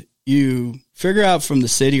and you figure out from the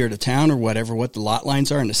city or the town or whatever what the lot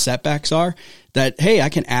lines are and the setbacks are, that, hey, I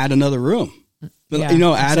can add another room.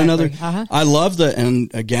 Add another. I love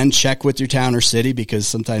and again, check with your town or city, because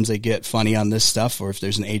sometimes they get funny on this stuff, or if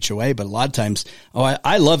there's an HOA, but a lot of times,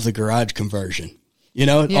 I love the garage conversion.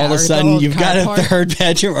 All of a sudden you've got a 3rd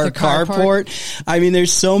bedroom or a carport. I mean,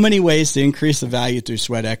 there's so many ways to increase the value through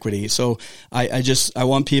sweat equity. So I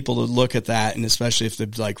want people to look at that, and especially if they're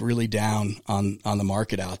like really down on the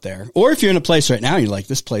market out there, or if you're in a place right now and you're like,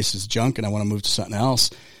 this place is junk and I want to move to something else,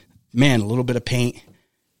 man, a little bit of paint,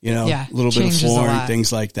 a little bit of flooring,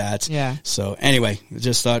 things like that. Yeah. So anyway, I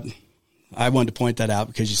just thought I wanted to point that out,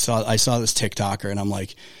 because I saw this TikToker and I'm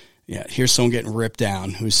like, yeah, here's someone getting ripped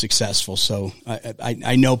down who's successful. So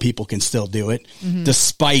I know people can still do it,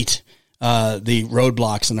 despite the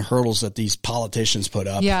roadblocks and the hurdles that these politicians put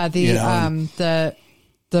up. Yeah, the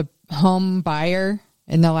home buyer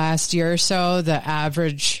in the last year or so, the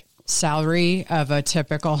average salary of a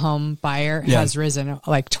typical home buyer has risen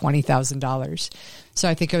like $20,000. So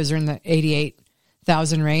I think it was in the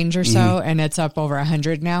 88,000 range or so, and it's up over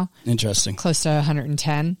 100 now. Interesting. Close to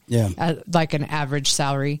 110. Yeah. Like an average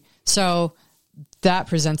salary. So that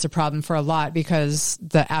presents a problem for a lot, because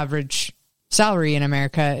the average salary in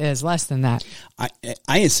America is less than that. I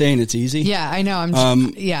ain't saying it's easy. Yeah, I know.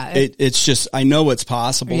 It's just, I know it's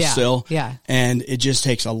possible still. Yeah. And it just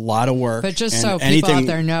takes a lot of work. But just so people out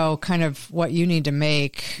there know kind of what you need to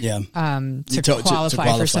make to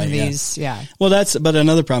qualify for some of these. Yeah. Well, but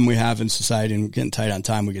another problem we have in society, and getting tight on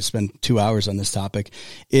time, we could spend 2 hours on this topic,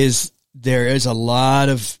 is there is a lot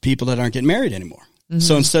of people that aren't getting married anymore.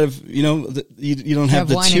 So instead of, you don't have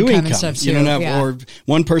the two incomes. You don't have, or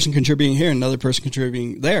one person contributing here, another person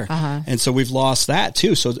contributing there. And so we've lost that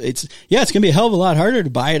too. So it's going to be a hell of a lot harder to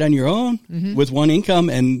buy it on your own with one income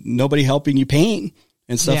and nobody helping you paint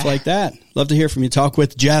and stuff like that. Love to hear from you. Talk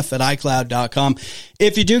with Jeff at iCloud.com.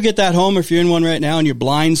 If you do get that home, or if you're in one right now and your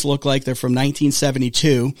blinds look like they're from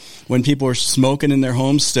 1972, when people are smoking in their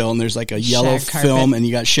homes still, and there's like a yellow film and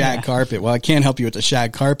you got shag carpet. Well, I can't help you with the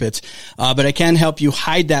shag carpets, but I can help you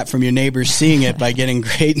hide that from your neighbors seeing it by getting a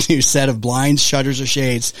great new set of blinds, shutters, or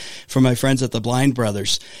shades from my friends at the Blind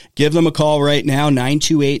Brothers. Give them a call right now,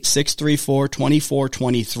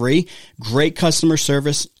 928-634-2423. Great customer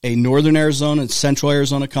service, a Northern Arizona and Central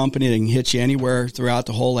Arizona company that can hit you anywhere throughout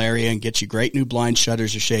the whole area and get you great new blinds,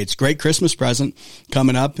 shutters, or shades. Great Christmas present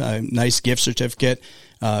coming up. A nice gift certificate,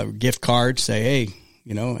 gift card. Say, hey,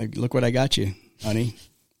 look what I got you, honey.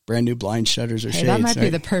 Brand new blinds, shutters, or shades. That might be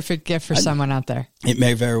the perfect gift for someone out there. It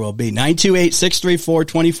may very well be.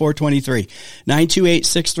 928-634-2423.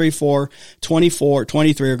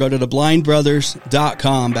 928-634-2423, or go to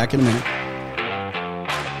theblindbrothers.com. Back in a minute.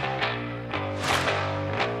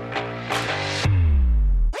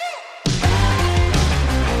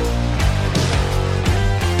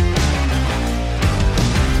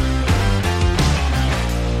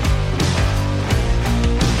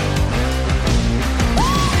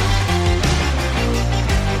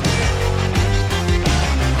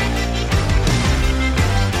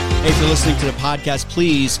 for listening to the podcast.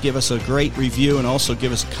 Please give us a great review and also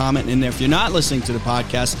give us a comment in there. If you're not listening to the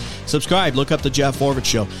podcast, subscribe. Look up the Jeff Oravits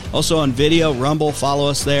Show. Also on video, Rumble, follow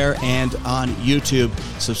us there, and on YouTube,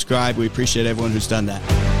 subscribe. We appreciate everyone who's done that.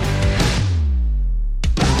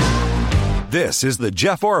 This is the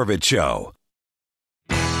Jeff Oravits Show.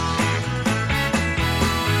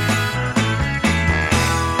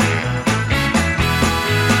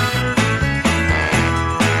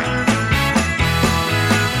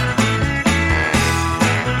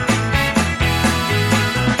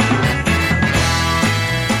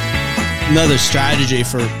 Another strategy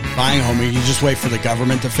for buying a home, you can just wait for the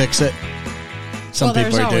government to fix it. Some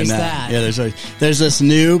people are doing that. Yeah, there's this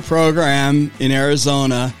new program in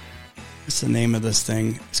Arizona. What's the name of this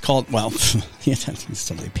thing? It's called,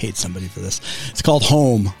 somebody paid somebody for this. It's called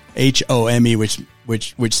HOME, HOME, which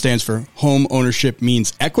stands for Home Ownership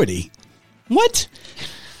Means Equity. What?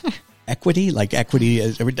 Equity? Like equity?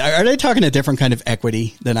 Are they talking a different kind of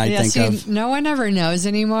equity than I think of? No one ever knows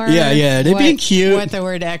anymore. Yeah. It'd be cute. What the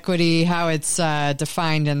word equity, how it's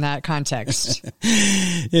defined in that context.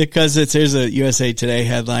 Because here's a USA Today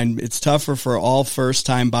headline. It's tougher for all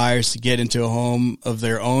first-time buyers to get into a home of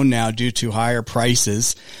their own now due to higher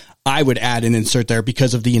prices. I would add an insert there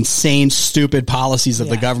because of the insane, stupid policies of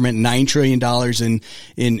the government, $9 trillion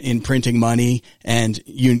in printing money. And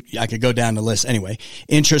I could go down the list. Anyway,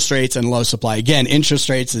 interest rates and low supply. Again, interest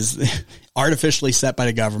rates is artificially set by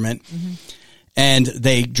the government. Mm-hmm. And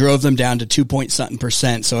they drove them down to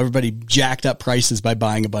 2.something%. So everybody jacked up prices by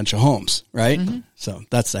buying a bunch of homes, right? Mm-hmm. So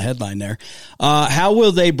that's the headline there. How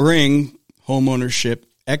will they bring homeownership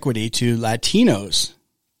equity to Latinos?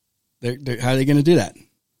 How are they going to do that?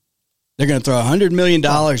 They're going to throw $100 million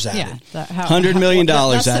at it. $100 million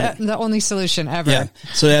at it. That's the only solution ever. Yeah.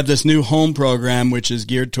 So they have this new home program, which is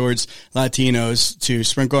geared towards Latinos to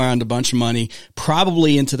sprinkle around a bunch of money,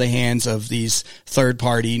 probably into the hands of these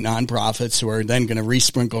third-party nonprofits who are then going to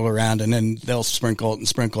re-sprinkle around, and then they'll sprinkle it and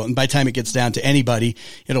sprinkle it. And by the time it gets down to anybody,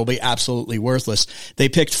 it'll be absolutely worthless. They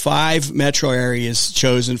picked 5 metro areas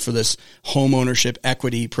chosen for this home ownership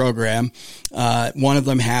equity program. One of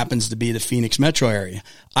them happens to be the Phoenix metro area.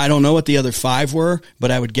 I don't know what the other 5 were, but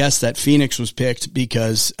I would guess that Phoenix was picked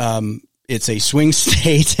because it's a swing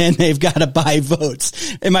state and they've got to buy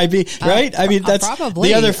votes. It might be right. I mean, that's probably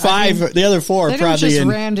the other 5. The other 4 are probably just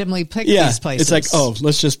randomly pick these places. It's like,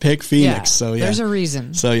 let's just pick Phoenix. Yeah, so there's a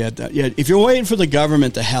reason. So yeah. If you're waiting for the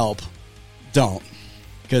government to help, don't.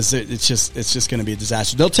 Because it's just going to be a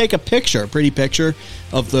disaster. They'll take a pretty picture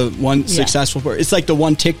of the one successful. It's like the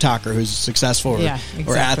one TikToker who's successful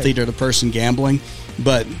or athlete or the person gambling.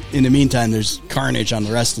 But in the meantime, there's carnage on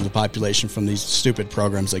the rest of the population from these stupid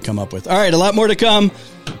programs they come up with. All right, a lot more to come.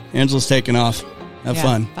 Angela's taking off. Have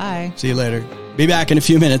fun. Bye. See you later. Be back in a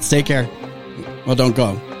few minutes. Take care. Well, don't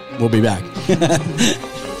go. We'll be back.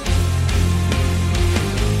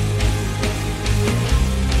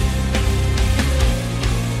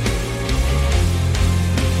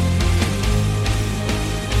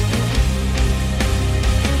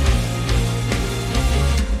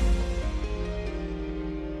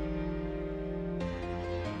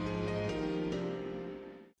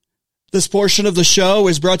 This portion of the show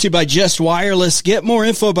is brought to you by Just Wireless. Get more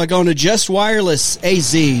info by going to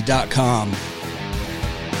justwirelessaz.com.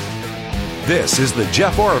 This is the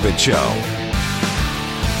Jeff Oravits Show.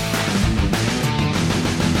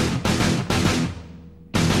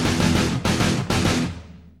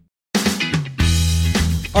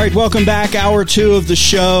 All right, welcome back. Hour 2 of the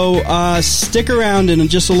show. Stick around in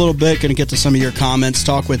just a little bit. Going to get to some of your comments.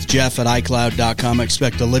 Talk with Jeff at iCloud.com. I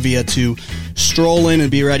expect Olivia to stroll in and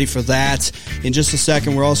be ready for that. In just a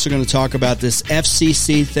second, we're also going to talk about this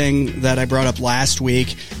FCC thing that I brought up last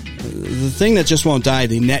week. The thing that just won't die,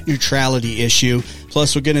 the net neutrality issue.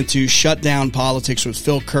 Plus, we'll get into shutdown politics with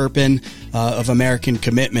Phil Kerpen of American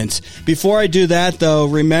Commitment. Before I do that, though,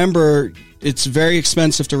 remember, it's very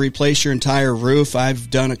expensive to replace your entire roof. I've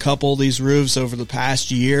done a couple of these roofs over the past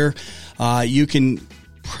year. You can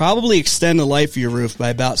probably extend the life of your roof by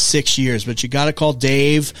about 6 years, but you got to call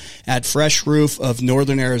Dave at Fresh Roof of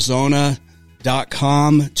Northern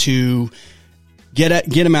Arizona.com to get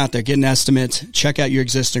him out there, get an estimate, check out your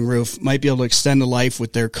existing roof. Might be able to extend the life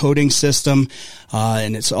with their coating system,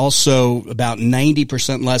 and it's also about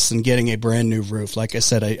 90% less than getting a brand new roof. Like I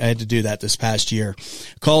said, I had to do that this past year.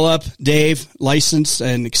 Call up Dave, licensed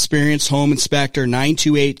and experienced home inspector,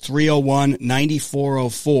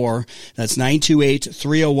 928-301-9404. That's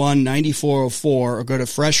 928-301-9404, or go to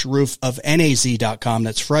freshroofofnaz.com.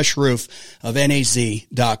 That's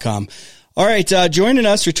freshroofofnaz.com. All right, joining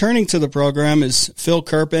us, returning to the program, is Phil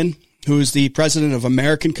Kerpen. who is the president of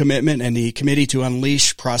American Commitment and the Committee to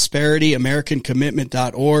Unleash Prosperity,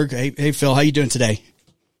 AmericanCommitment.org. Hey, Phil, how you doing today?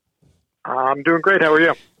 I'm doing great. How are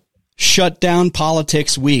you? Shutdown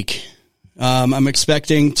politics week. I'm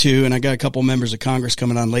expecting to, and I got a couple members of Congress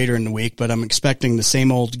coming on later in the week, but I'm expecting the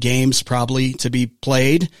same old games probably to be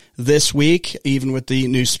played this week, even with the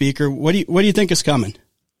new speaker. What do you think is coming?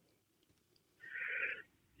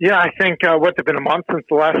 Yeah, I think it's been a month since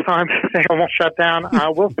the last time they almost shut down.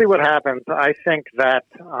 We'll see what happens. I think that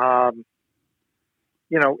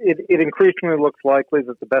it increasingly looks likely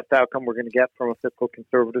that the best outcome we're going to get from a fiscal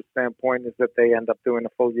conservative standpoint is that they end up doing a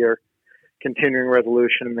full year continuing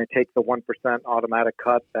resolution and they take the 1% automatic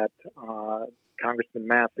cut that Congressman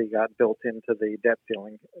Massey got built into the debt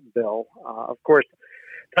ceiling bill. Of course,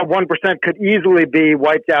 that 1% could easily be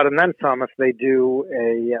wiped out and then some if they do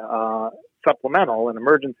a supplemental, an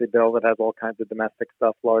emergency bill that has all kinds of domestic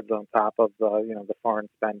stuff loaded on top of the foreign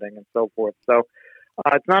spending and so forth. So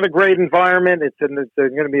it's not a great environment. It's going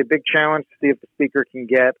to be a big challenge to see if the speaker can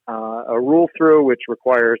get a rule through, which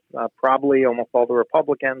requires probably almost all the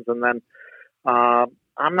Republicans. And then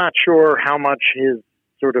I'm not sure how much his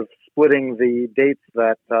sort of splitting the dates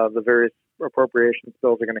that the various appropriations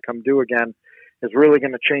bills are going to come due again is really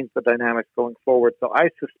going to change the dynamics going forward. So I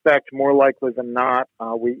suspect more likely than not,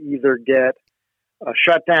 we either get a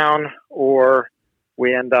shutdown or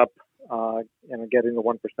we end up getting the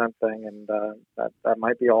 1% thing, and that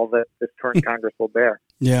might be all that this current Congress will bear.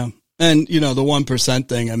 Yeah. And, the 1%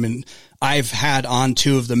 thing, I mean, I've had on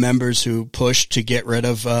two of the members who pushed to get rid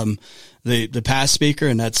of the past speaker,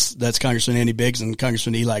 and that's Congressman Andy Biggs and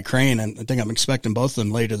Congressman Eli Crane, and I think I'm expecting both of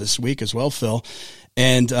them later this week as well, Phil.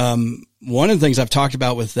 And one of the things I've talked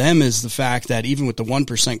about with them is the fact that even with the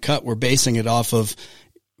 1% cut, we're basing it off of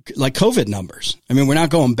like COVID numbers. I mean, we're not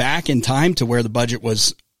going back in time to where the budget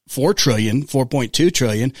was $4.2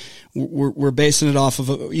 trillion. We're basing it off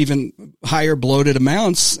of even higher bloated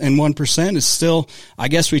amounts, and 1% is still, I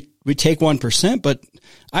guess we take 1%, but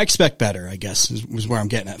I expect better, I guess, is where I'm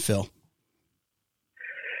getting at, Phil.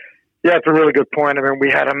 Yeah, it's a really good point. I mean, we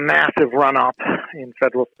had a massive run up in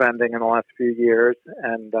federal spending in the last few years,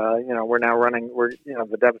 and we're now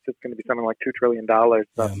the deficit's going to be something like $2 trillion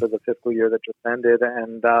for the fiscal year that just ended,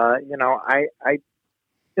 and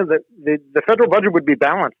the federal budget would be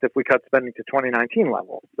balanced if we cut spending to 2019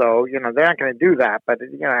 levels. So they aren't going to do that, but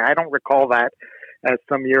I don't recall that as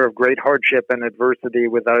some year of great hardship and adversity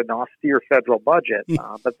without an austere federal budget.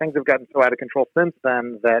 But things have gotten so out of control since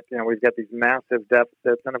then that, we've got these massive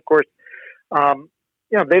deficits. And of course,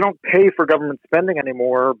 they don't pay for government spending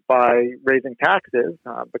anymore by raising taxes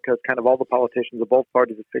because kind of all the politicians of both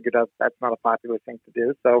parties have figured out that's not a popular thing to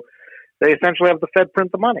do. So they essentially have the Fed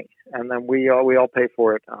print the money, and then we all pay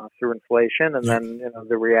for it through inflation. And then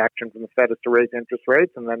the reaction from the Fed is to raise interest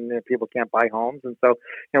rates, and then people can't buy homes. And so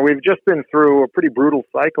we've just been through a pretty brutal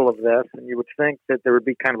cycle of this. And you would think that there would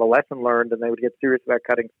be kind of a lesson learned, and they would get serious about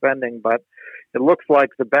cutting spending. But it looks like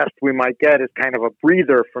the best we might get is kind of a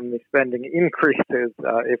breather from the spending increases,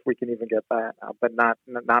 if we can even get that, but not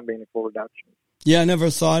meaningful reductions. Yeah, I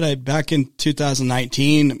never thought back in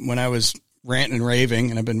 2019 when I was ranting and raving,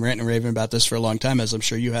 and I've been ranting and raving about this for a long time, as I'm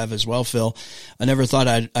sure you have as well, Phil. I never thought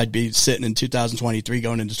I'd be sitting in 2023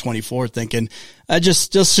 going into 24 thinking, let's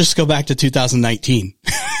just go back to 2019.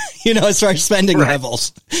 As far as spending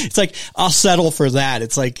levels, it's like, I'll settle for that.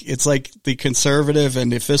 It's like the conservative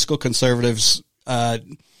and the fiscal conservatives,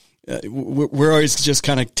 we're always just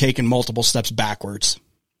kind of taking multiple steps backwards.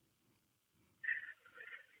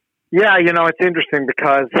 Yeah, it's interesting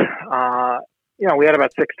because, we had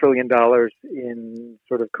about $6 trillion in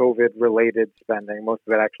sort of COVID-related spending. Most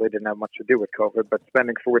of it actually didn't have much to do with COVID, but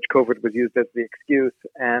spending for which COVID was used as the excuse.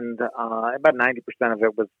 And about 90% of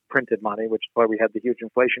it was printed money, which is why we had the huge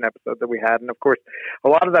inflation episode that we had. And, of course, a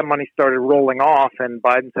lot of that money started rolling off, and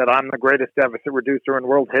Biden said, I'm the greatest deficit reducer in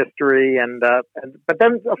world history. But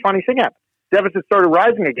then a funny thing happened. Deficits started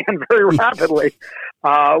rising again very rapidly,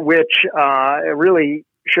 which really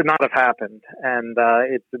should not have happened, and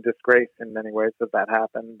it's a disgrace in many ways that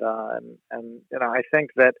happened. And I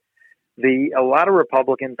think that a lot of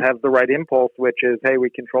Republicans have the right impulse, which is, hey,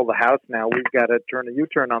 we control the House now. We've got to turn a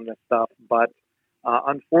U-turn on this stuff. But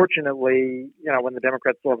unfortunately, when the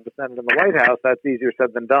Democrats still have the Senate and the White House, that's easier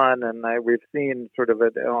said than done. And we've seen sort of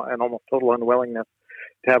an almost total unwillingness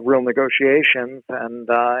to have real negotiations, and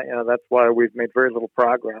that's why we've made very little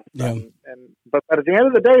progress. Yeah. But at the end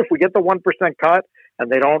of the day, if we get the 1% cut and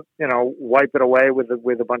they don't wipe it away with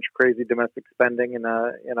a bunch of crazy domestic spending in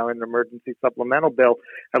an emergency supplemental bill,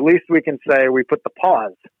 at least we can say we put the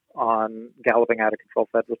pause on galloping out of control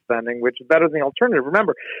federal spending, which is better than the alternative.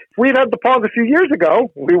 Remember, if we'd had the pause a few years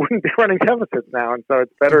ago, we wouldn't be running deficits now. And so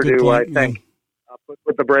it's better to, I think,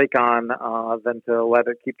 put the brake on than to let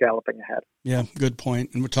it keep galloping ahead. Yeah, good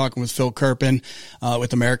point. And we're talking with Phil Kerpen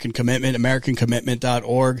with American Commitment,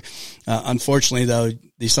 AmericanCommitment.org. Unfortunately, though,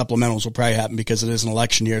 these supplementals will probably happen because it is an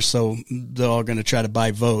election year, so they're all going to try to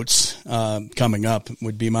buy votes coming up,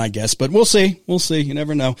 would be my guess. But we'll see. We'll see. You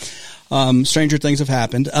never know. Stranger things have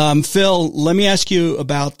happened. Phil, let me ask you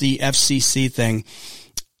about the FCC thing.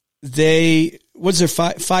 Was there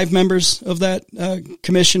five members of that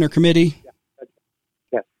commission or committee?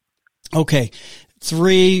 Okay.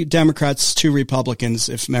 3 Democrats, 2 Republicans,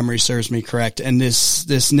 if memory serves me correct. And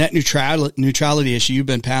this net neutrality issue, you've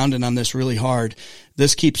been pounding on this really hard.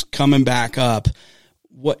 This keeps coming back up.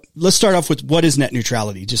 Let's start off with what is net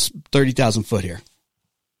neutrality? Just 30,000 foot here.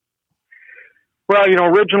 Well,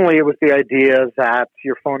 originally it was the idea that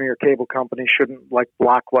your phone or your cable company shouldn't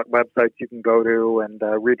block what websites you can go to and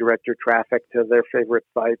redirect your traffic to their favorite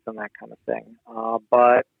sites and that kind of thing.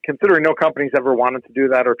 But considering no company's ever wanted to do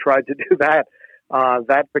that or tried to do that,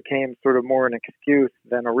 that became sort of more an excuse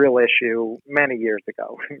than a real issue many years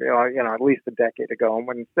ago, at least a decade ago. And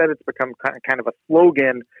when instead it's become kind of a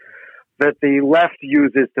slogan that the left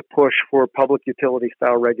uses to push for public utility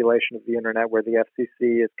style regulation of the internet, where the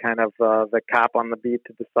FCC is kind of the cop on the beat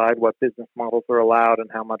to decide what business models are allowed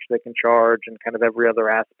and how much they can charge and kind of every other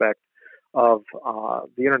aspect of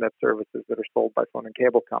the internet services that are sold by phone and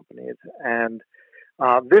cable companies. And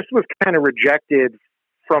this was kind of rejected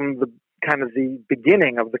from the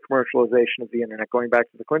beginning of the commercialization of the internet, going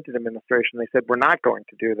back to the Clinton administration. They said, we're not going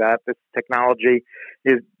to do that. This technology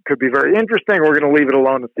could be very interesting. We're going to leave it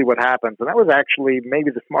alone and see what happens. And that was actually maybe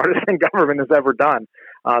the smartest thing government has ever done.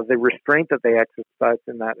 The restraint that they exercised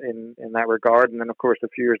in that regard. And then, of course, a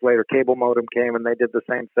few years later, cable modem came and they did the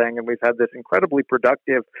same thing. And we've had this incredibly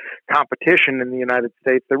productive competition in the United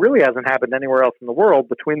States that really hasn't happened anywhere else in the world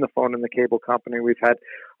between the phone and the cable company. We've had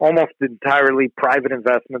almost entirely private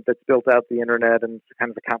investment that's built out the internet, and kind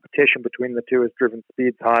of the competition between the two has driven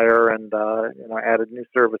speeds higher and added new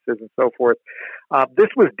services and so forth. This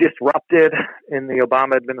was disrupted in the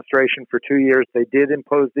Obama administration for 2 years. They did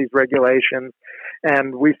impose these regulations,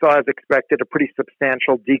 and we saw, as expected, a pretty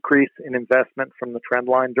substantial decrease in investment from the trend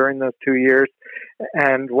line during those 2 years.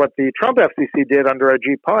 And what the Trump FCC did under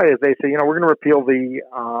Ajit Pai is they said, we're going to repeal the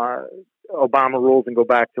Obama rules and go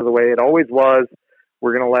back to the way it always was.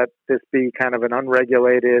 We're going to let this be kind of an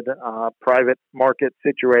unregulated private market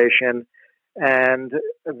situation. And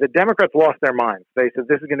the Democrats lost their minds. They said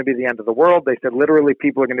this is going to be the end of the world. They said literally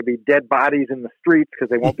people are going to be dead bodies in the streets because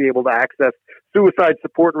they won't be able to access suicide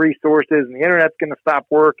support resources, and the internet's going to stop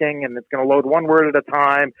working, and it's going to load one word at a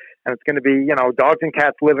time, and it's going to be, dogs and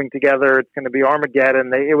cats living together. It's going to be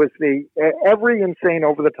Armageddon. It was every insane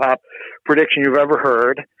over-the-top prediction you've ever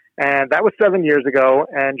heard. And that was 7 years ago.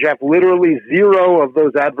 And Jeff, literally 0 of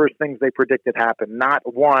those adverse things they predicted happened. Not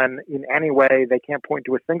one in any way. They can't point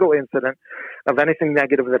to a single incident of anything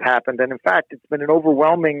negative that happened. And in fact, it's been an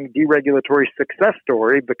overwhelming deregulatory success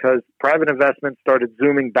story because private investment started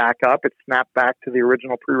zooming back up. It snapped back to the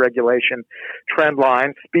original pre-regulation trend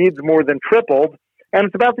line. Speeds more than tripled. And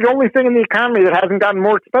it's about the only thing in the economy that hasn't gotten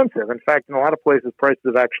more expensive. In fact, in a lot of places, prices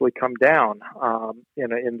have actually come down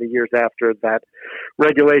in the years after that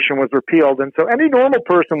regulation was repealed. And so any normal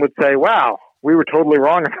person would say, wow, we were totally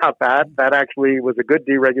wrong about that. That actually was a good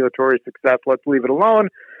deregulatory success. Let's leave it alone.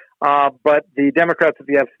 But the Democrats at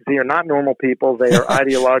the FCC are not normal people. They are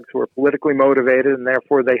ideologues who are politically motivated, and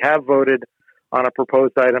therefore they have voted on a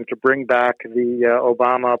proposed item to bring back the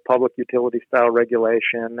Obama public utility style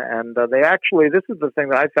regulation. And they actually, this is the thing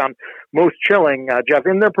that I found most chilling, Jeff.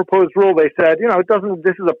 In their proposed rule, they said,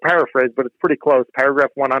 this is a paraphrase, but it's pretty close,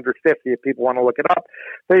 paragraph 150, if people want to look it up.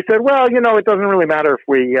 They said, well, it doesn't really matter if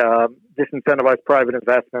we disincentivize private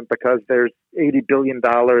investment because there's $80 billion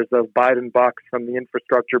of Biden bucks from the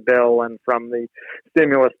infrastructure bill and from the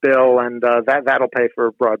stimulus bill, and that'll pay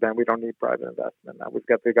for broadband. We don't need private investment. We've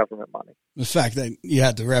got the government money. The fact that you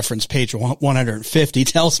had to reference page 150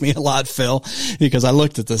 tells me a lot, Phil, because I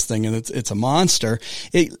looked at this thing and it's a monster.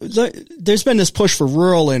 There's been this push for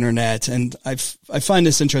rural internet, and I find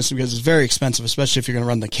this interesting because it's very expensive, especially if you're going to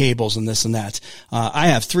run the cables and this and that. I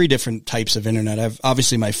have 3 different types of internet. I have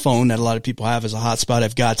obviously my phone that a lot of people have as a hotspot.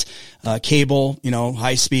 I've got cable,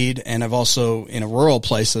 high speed, and I've also, in a rural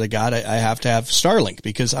place that I have to have Starlink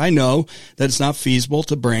because I know that it's not feasible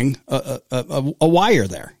to bring a wire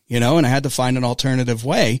there, and I had to find an alternative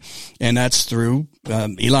way, and that's through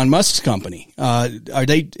Elon Musk's company.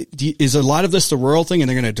 Is a lot of this the rural thing, and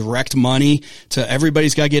they're going to direct money to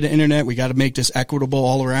everybody's got to get an internet? We got to make this equitable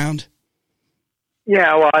all around?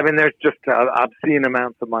 Yeah, well, I mean, there's just obscene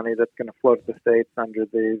amounts of money that's going to flow to the states under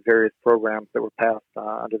the various programs that were passed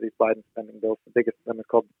under these Biden spending bills. The biggest of them is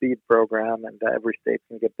called the BEAD program, and every state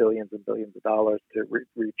can get billions and billions of dollars to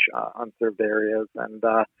reach unserved areas. And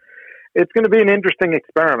it's going to be an interesting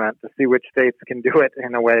experiment to see which states can do it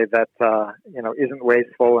in a way that isn't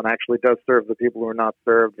wasteful and actually does serve the people who are not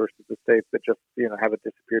served, versus the states that just have it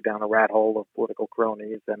disappear down a rat hole of political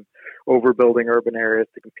cronies and overbuilding urban areas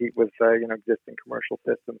to compete with existing commercial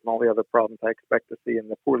systems and all the other problems I expect to see in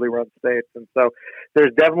the poorly run states. And so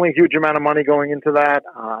there's definitely a huge amount of money going into that.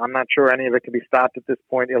 I'm not sure any of it can be stopped at this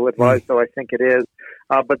point, ill-advised though I think it is.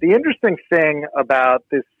 But the interesting thing about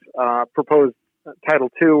this proposed Title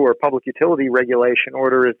II or public utility regulation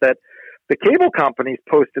order is that the cable companies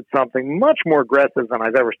posted something much more aggressive than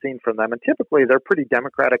I've ever seen from them. And typically they're pretty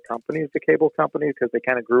democratic companies, the cable companies, because they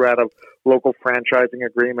kind of grew out of local franchising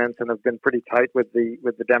agreements and have been pretty tight with the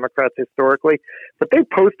Democrats historically. But they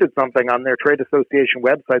posted something on their trade association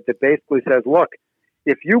website that basically says, look,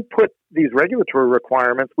 if you put these regulatory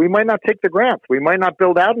requirements, we might not take the grants. We might not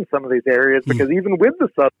build out in some of these areas because even with the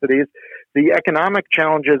subsidies, the economic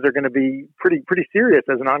challenges are going to be pretty serious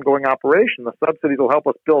as an ongoing operation. The subsidies will help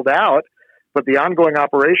us build out, but the ongoing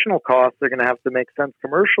operational costs are going to have to make sense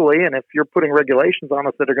commercially. And if you're putting regulations on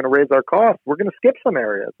us that are going to raise our costs, we're going to skip some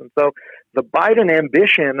areas. And so the Biden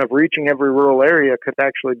ambition of reaching every rural area could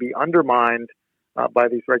actually be undermined by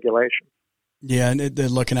these regulations. Yeah, and they're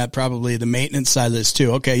looking at probably the maintenance side of this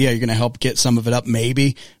too. Okay, yeah, you're going to help get some of it up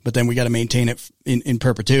maybe, but then we got to maintain it in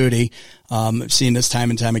perpetuity. I've seen this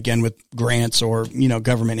time and time again with grants or,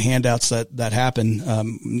 government handouts that happen.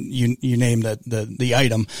 You name the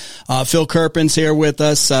item. Phil Kerpen's here with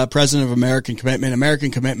us, president of American Commitment,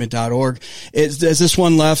 AmericanCommitment.org. Is this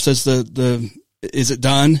one left as is it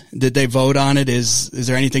done? Did they vote on it? Is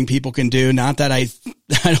there anything people can do? Not that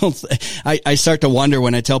I start to wonder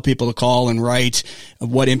when I tell people to call and write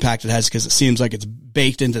what impact it has, because it seems like it's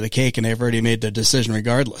baked into the cake and they've already made the decision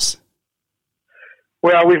regardless.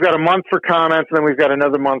 Well, we've got a month for comments, and then we've got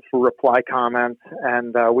another month for reply comments.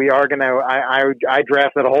 And we are going to. I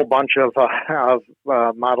drafted a whole bunch of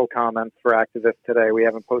model comments for activists today. We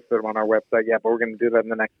haven't posted them on our website yet, but we're going to do that in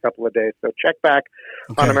the next couple of days. So check back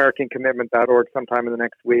on AmericanCommitment.org sometime in the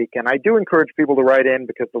next week. And I do encourage people to write in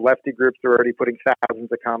because the lefty groups are already putting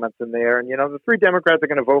thousands of comments in there. And the three Democrats are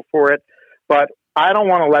going to vote for it, but I don't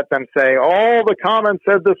want to let them say, the comments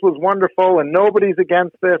said this was wonderful and nobody's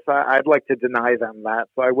against this. I'd like to deny them that.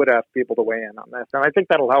 So I would ask people to weigh in on this. And I think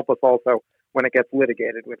that'll help us also when it gets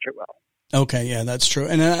litigated, which it will. Okay, yeah, that's true.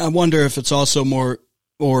 And I wonder if it's also more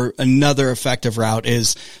or another effective route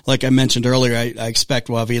is, like I mentioned earlier, I expect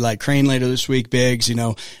we'll have Eli Crane later this week, Biggs,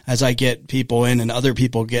 as I get people in and other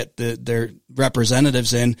people get their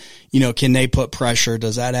representatives in, can they put pressure?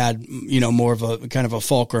 Does that add, more of a kind of a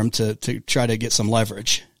fulcrum to try to get some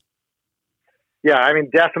leverage? Yeah, I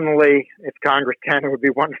mean, definitely if Congress can, it would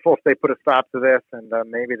be wonderful if they put a stop to this and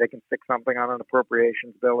maybe they can stick something on an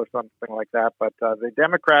appropriations bill or something like that. But the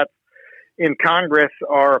Democrats in Congress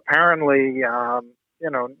are apparently,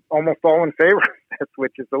 almost all in favor of this,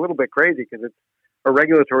 which is a little bit crazy because it's a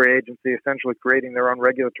regulatory agency essentially creating their own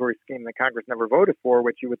regulatory scheme that Congress never voted for,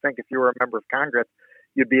 which you would think if you were a member of Congress,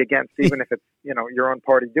 you'd be against, even if it's, your own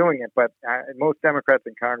party doing it. But most Democrats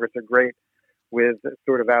in Congress are great with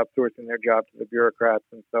sort of outsourcing their job to the bureaucrats.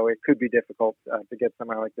 And so it could be difficult to get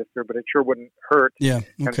something like this through, but it sure wouldn't hurt. Yeah. Okay.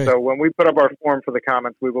 And so when we put up our form for the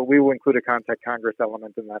comments, we will include a contact Congress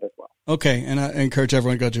element in that as well. Okay. And I encourage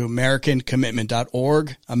everyone to go to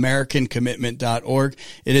AmericanCommitment.org, AmericanCommitment.org.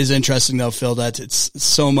 It is interesting though, Phil, that it's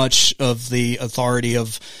so much of the authority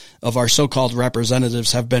of our so-called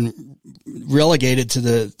representatives have been relegated to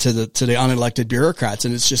the unelected bureaucrats.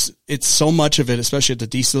 And it's so much of it, especially at the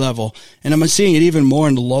DC level. And I'm seeing it even more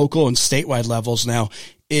in the local and statewide levels now,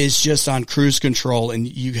 is just on cruise control. And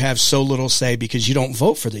you have so little say because you don't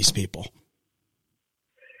vote for these people.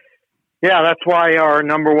 Yeah, that's why our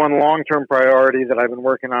number one long-term priority that I've been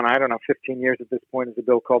working on, 15 years at this point, is a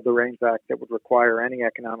bill called the REINS Act that would require any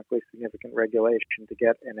economically significant regulation to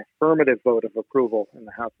get an affirmative vote of approval in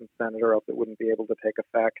the House and Senate, or else it wouldn't be able to take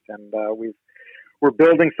effect. And we're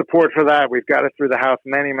building support for that. We've got it through the House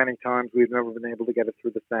many, many times. We've never been able to get it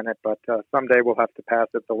through the Senate, but someday we'll have to pass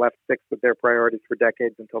it. The left sticks with their priorities for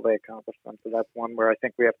decades until they accomplish them. So that's one where I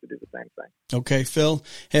think we have to do the same thing. Okay, Phil.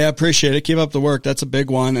 Hey, I appreciate it. Keep up the work. That's a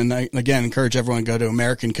big one. And I, again, encourage everyone to go to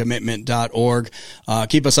AmericanCommitment.org.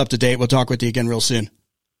 Keep us up to date. We'll talk with you again real soon.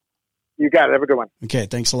 You got it. Have a good one. Okay,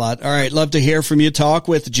 thanks a lot. All right, love to hear from you. Talk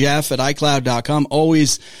with Jeff at iCloud.com.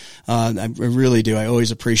 Always, I really do. I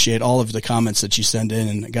always appreciate all of the comments that you send in.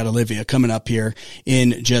 And I got Olivia coming up here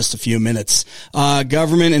in just a few minutes.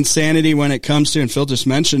 Government insanity when it comes to, and Phil just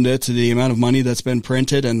mentioned it, to the amount of money that's been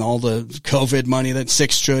printed and all the COVID money, that's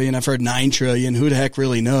 $6 trillion. I've heard $9 trillion. Who the heck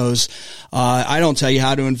really knows? I don't tell you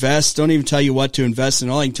how to invest. Don't even tell you what to invest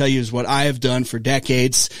in. All I can tell you is what I have done for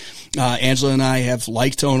decades. Angela and I have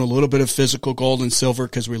liked to own a little bit of physical gold and silver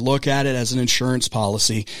because we look at it as an insurance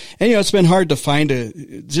policy. And, it's been hard to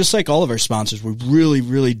find just like all of our sponsors, we really,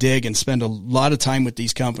 really dig and spend a lot of time with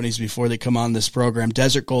these companies before they come on this program.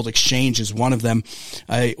 Desert Gold Exchange is one of them.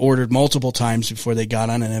 I ordered multiple times before they got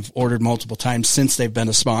on and have ordered multiple times since they've been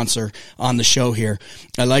a sponsor on the show here.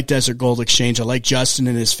 I like Desert Gold Exchange. I like Justin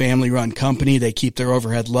and his family-run company. They keep their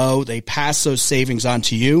overhead low. They pass those savings on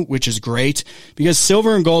to you, which is great because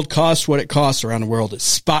silver and gold cost what it costs around the world. It's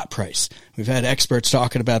spot price. We've had experts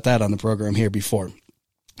talking about that on the program here before.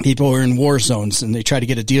 People are in war zones and they try to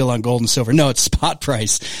get a deal on gold and silver. No, it's spot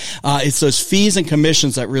price. It's those fees and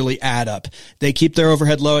commissions that really add up. They keep their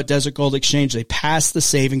overhead low at Desert Gold Exchange. They pass the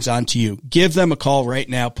savings on to you. Give them a call right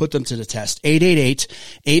now. Put them to the test.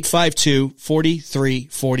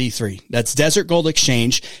 888-852-4343. That's Desert Gold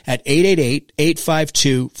Exchange at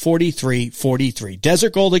 888-852-4343.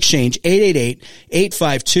 Desert Gold Exchange,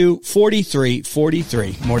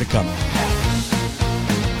 888-852-4343. More to come.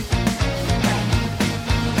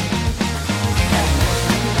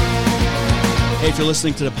 Hey, if you're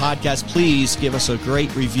listening to the podcast, please give us a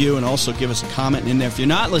great review and also give us a comment in there. If you're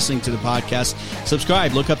not listening to the podcast,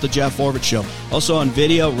 subscribe. Look up The Jeff Orbit Show. Also on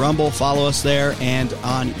video, Rumble, follow us there, and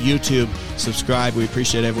on YouTube, subscribe. We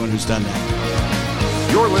appreciate everyone who's done that.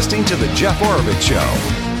 You're listening to The Jeff Orbit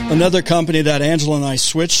Show. Another company that Angela and I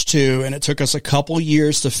switched to, and it took us a couple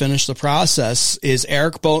years to finish the process, is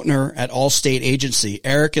Eric Boatner at Allstate Agency.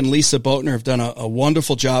 Eric and Lisa Boatner have done a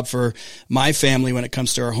wonderful job for my family when it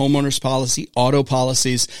comes to our homeowners policy, auto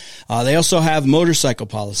policies. They also have motorcycle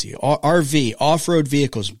policy, RV, off-road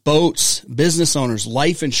vehicles, boats, business owners,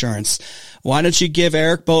 life insurance. Why don't you give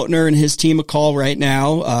Eric Boatner and his team a call right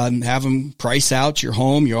now? Have them price out your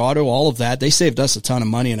home, your auto, all of that. They saved us a ton of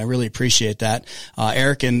money, and I really appreciate that.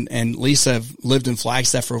 Eric and Lisa have lived in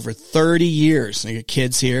Flagstaff for over 30 years. They got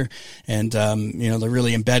kids here, and they're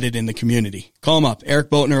really embedded in the community. Call them up. Eric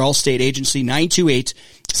Boatner, Allstate Agency,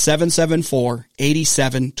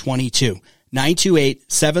 928-774-8722.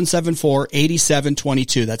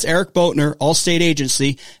 928-774-8722. That's Eric Boatner, Allstate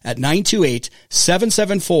Agency, at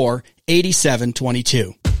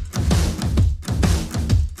 928-774-8722.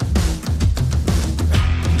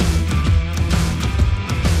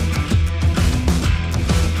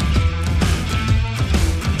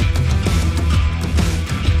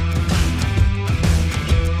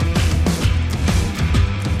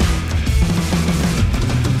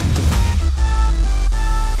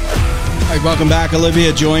 Welcome back.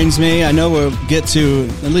 Olivia joins me. I know we'll get to,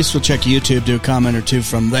 at least we'll check YouTube, do a comment or two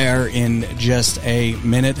from there in just a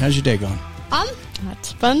minute. How's your day going?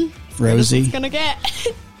 That's fun. Rosie? It's going to get.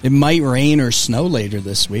 It might rain or snow later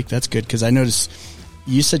this week. That's good because I noticed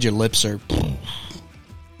you said your lips are,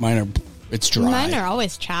 it's dry. Mine are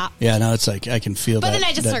always chapped. Yeah, no, it's like I can feel that. But then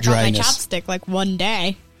I just forgot my chapstick like one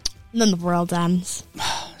day. And then the world ends.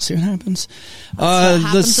 See what happens? That's what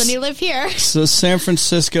happens when you live here. So San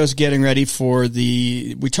Francisco's getting ready for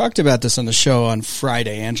we talked about this on the show on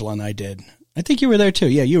Friday, Angela and I did. I think you were there too.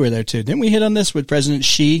 Yeah, you were there too. Didn't we hit on this with President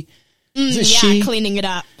Xi? Xi? Cleaning it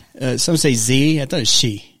up. Some say Z. I thought it was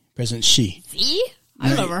Xi. President Xi. Z?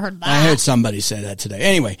 I've never heard that. I heard somebody say that today.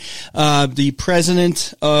 Anyway, the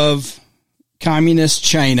president of Communist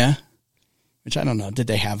China, which I don't know. Did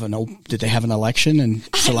they have an election and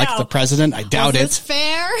select the president? I doubt it. Was this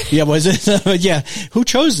fair? Yeah, was it? Yeah. Who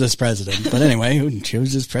chose this president? But anyway, who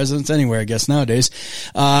chooses presidents anywhere, I guess, nowadays?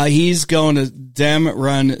 He's going to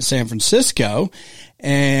Dem-run San Francisco,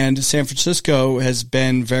 and San Francisco has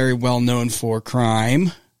been very well known for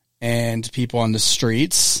crime and people on the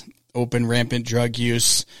streets, open rampant drug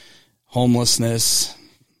use, homelessness,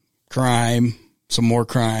 crime, some more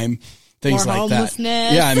crime. Things more like homelessness.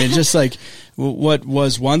 that. Yeah, I mean, just like what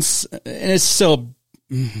was once, and it's still,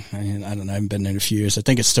 I don't know. I haven't been there in a few years. I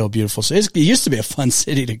think it's still beautiful. So it used to be a fun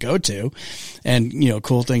city to go to, and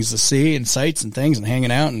cool things to see and sights and things and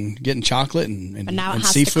hanging out and getting chocolate and But now it and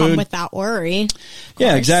has seafood. to come with that worry.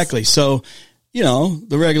 Yeah, exactly. So,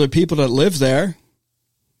 the regular people that live there,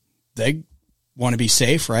 they want to be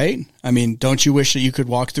safe, right? I mean, don't you wish that you could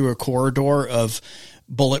walk through a corridor of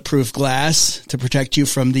bulletproof glass to protect you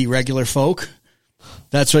from the regular folk?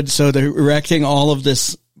 So they're erecting all of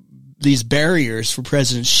these barriers for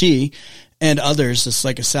President Xi and others. It's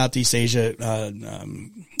like a Southeast Asia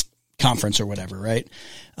conference or whatever, right?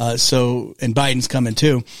 And Biden's coming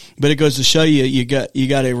too. But it goes to show you got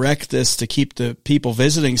to erect this to keep the people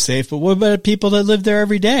visiting safe. But what about people that live there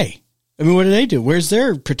every day? I mean, what do? Where's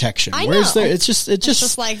their protection? Where's know. It's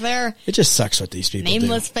just like they're it just sucks what these people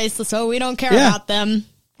nameless, do. faceless. Oh, we don't care about them.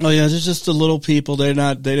 Oh yeah, they're just the little people. They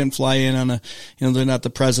didn't fly in on they're not the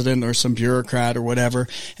president or some bureaucrat or whatever.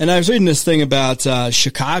 And I was reading this thing about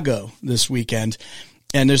Chicago this weekend,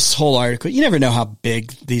 and there's this whole article. You never know how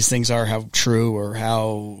big these things are, how true or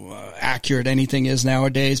how accurate anything is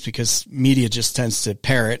nowadays, because media just tends to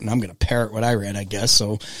parrot, and I'm going to parrot what I read, I guess,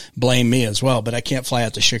 so blame me as well. But I can't fly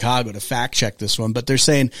out to Chicago to fact check this one. But they're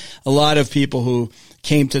saying a lot of people who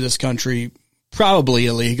came to this country probably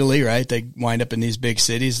illegally, right? They wind up in these big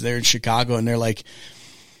cities. They're in Chicago, and they're like,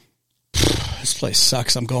 this place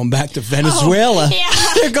sucks. I'm going back to Venezuela. Oh,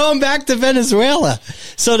 yeah. They're going back to Venezuela.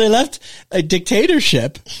 So they left a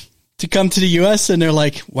dictatorship to come to the U.S., and they're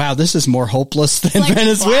like, wow, this is more hopeless than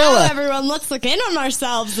Venezuela. Wow, everyone, let's look in on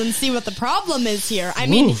ourselves and see what the problem is here. I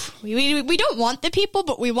mean, we don't want the people,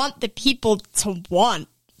 but we want the people to want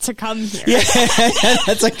to come here. Yeah,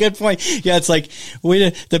 that's a good point. Yeah, it's like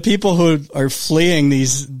the people who are fleeing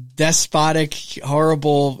these despotic,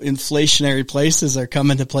 horrible, inflationary places are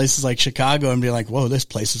coming to places like Chicago and be like, whoa, this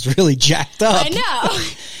place is really jacked up. I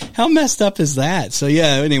know. How messed up is that? So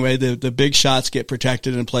yeah, anyway, the big shots get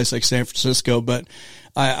protected in a place like San Francisco, but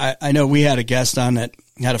I know we had a guest on that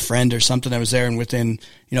had a friend or something that was there, and within,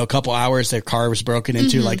 a couple hours, their car was broken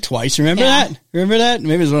into like twice. Remember that?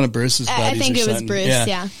 Maybe it was one of Bruce's buddies. I think or it was something. Bruce,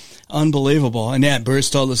 yeah. Unbelievable. And yeah, Bruce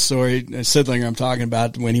told the story, Sidlinger I'm talking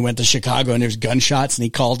about, when he went to Chicago and there was gunshots and he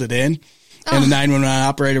called it in. And the 911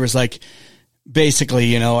 operator was like,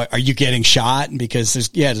 basically, are you getting shot? Because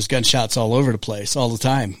there's gunshots all over the place all the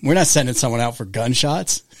time. We're not sending someone out for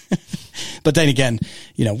gunshots. But then again,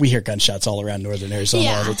 we hear gunshots all around northern Arizona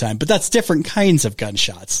all the time. But that's different kinds of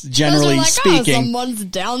gunshots, generally speaking. Someone's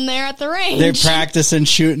down there at the range. They're practicing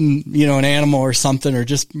shooting, an animal or something, or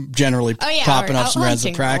just generally popping off some rounds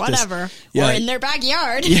of practice. Or whatever. Yeah. Or in their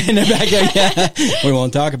backyard. Yeah, in their backyard. Yeah. We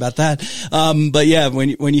won't talk about that. But yeah,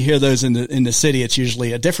 when you hear those in the city, it's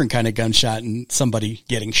usually a different kind of gunshot and somebody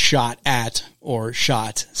getting shot at or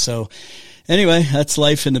shot. So anyway, that's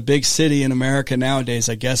life in the big city in America nowadays,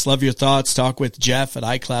 I guess. Love your thoughts. Talk with Jeff at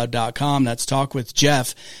iCloud.com. That's talk with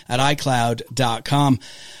Jeff at iCloud.com.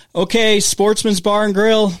 Okay, Sportsman's Bar and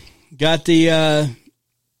Grill. Got the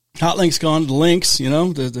hot links gone, the links,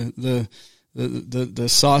 the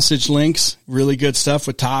sausage links. Really good stuff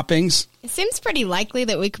with toppings. It seems pretty likely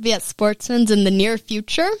that we could be at Sportsman's in the near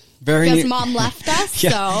future. Because Mom left us,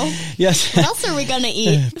 yeah. So yes. What else are we going to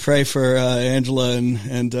eat? Pray for Angela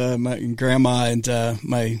and my grandma and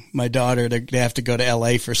my daughter. They have to go to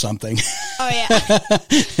L.A. for something. Oh,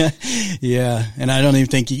 yeah. Yeah, and I don't even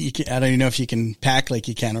think I don't even know if you can pack like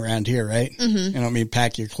you can around here, right? Mm-hmm. I don't mean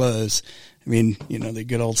pack your clothes. I mean, the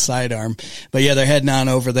good old sidearm. But yeah, they're heading on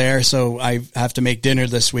over there, so I have to make dinner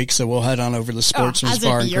this week, so we'll head on over to the Sportsman's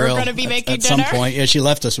Bar and Grill. You're going to be making at dinner? Some point. Yeah, she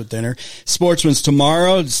left us with dinner. Sportsman's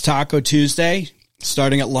tomorrow. It's Taco Tuesday,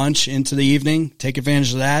 starting at lunch into the evening. Take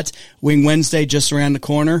advantage of that. Wing Wednesday just around the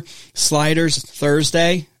corner. Sliders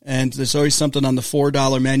Thursday. And there's always something on the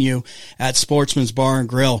 $4 menu at Sportsman's Bar and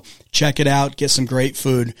Grill. Check it out. Get some great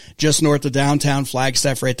food. Just north of downtown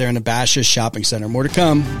Flagstaff, right there in the Bashas Shopping Center. More to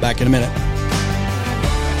come. Back in a minute.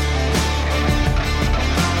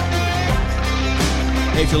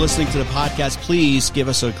 Hey, if you're listening to the podcast, please give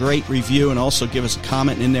us a great review and also give us a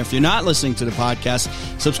comment in there. If you're not listening to the podcast,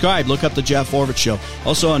 subscribe. Look up the Jeff Oravits Show.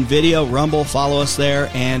 Also on video, Rumble, follow us there,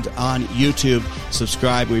 and on YouTube,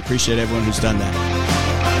 subscribe. We appreciate everyone who's done that.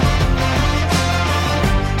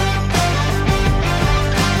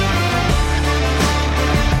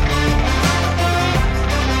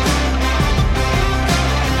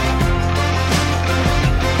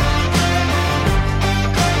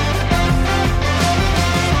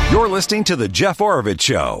 You're listening to The Jeff Oravits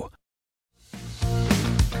Show.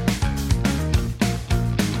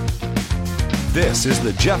 This is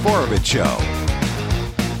The Jeff Oravits Show.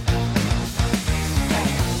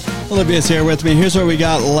 Olivia's here with me. Here's what we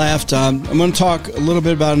got left. I'm going to talk a little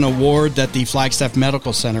bit about an award that the Flagstaff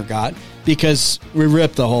Medical Center got because we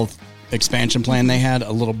ripped the whole expansion plan they had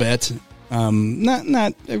a little bit.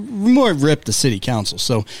 Not more ripped the city council.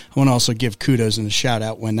 So I want to also give kudos and a shout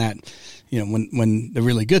out when that, when the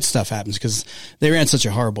really good stuff happens, because they ran such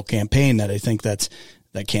a horrible campaign that I think that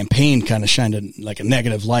campaign kind of shined a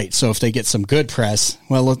negative light. So if they get some good press,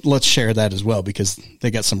 well, let's share that as well, because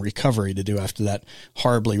they got some recovery to do after that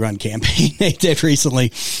horribly run campaign they did recently.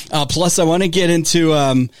 Plus, I want to get into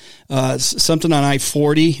something on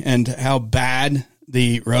I-40 and how bad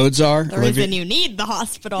the roads are. The reason you need the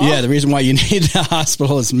hospital. Yeah, the reason why you need the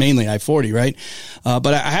hospital is mainly I-40, right?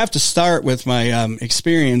 But I have to start with my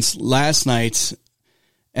experience last night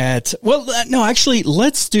actually,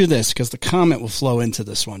 let's do this because the comment will flow into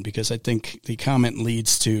this one, because I think the comment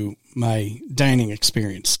leads to my dining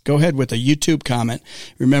experience. Go ahead with a YouTube comment.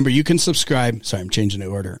 Remember, you can subscribe. Sorry, I'm changing the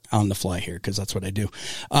order on the fly here because that's what I do.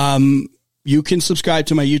 You can subscribe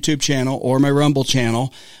to my YouTube channel or my Rumble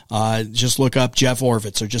channel. Just look up Jeff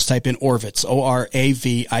Oravits or just type in Oravits,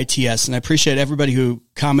 Oravits. And I appreciate everybody who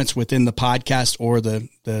comments within the podcast or the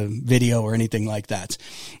video or anything like that.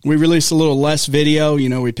 We release a little less video.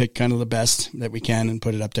 We pick kind of the best that we can and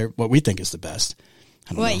put it up there, what we think is the best.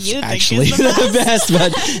 What you think actually is the best,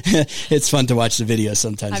 but it's fun to watch the video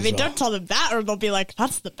sometimes. I mean, well. Don't tell them that, or they'll be like,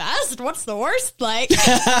 "That's the best. What's the worst?" Like,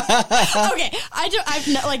 okay,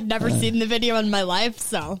 I've never seen the video in my life,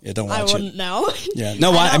 so don't watch I wouldn't know. Yeah,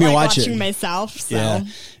 no, I mean, like watch watching it myself. So. Yeah,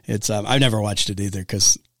 it's I've never watched it either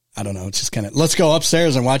because I don't know. It's just kind of let's go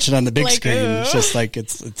upstairs and watch it on the big screen. It's just like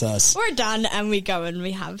it's us. We're done and we go and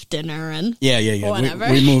we have dinner and yeah. Whatever.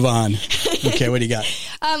 We move on. Okay, what do you got?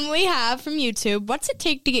 We have from YouTube. What's it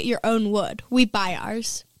take to get your own wood? We buy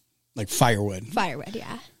ours. Like firewood. Firewood,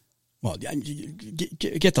 yeah. Well,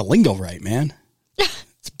 get the lingo right, man.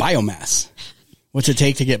 It's biomass. What's it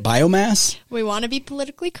take to get biomass? We want to be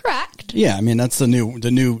politically correct. Yeah, I mean that's the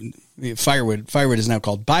new firewood. Firewood is now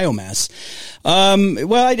called biomass.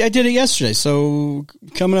 Well, I did it yesterday. So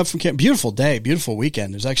coming up from camp, beautiful day, beautiful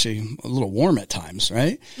weekend. It was actually a little warm at times,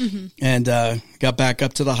 right? Mm-hmm. And got back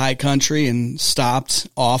up to the high country and stopped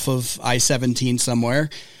off of I-17 somewhere.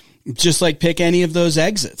 Just like pick any of those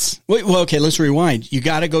exits. Well, okay, let's rewind. You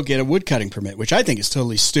got to go get a wood cutting permit, which I think is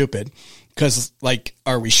totally stupid. Because,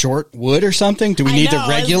 are we short wood or something? Do we need to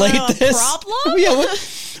regulate this? Problem? Yeah.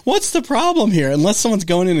 What's the problem here? Unless someone's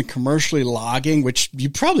going in and commercially logging, which you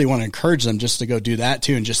probably want to encourage them just to go do that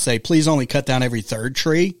too, and just say, please only cut down every third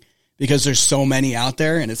tree because there's so many out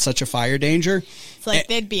there and it's such a fire danger. It's like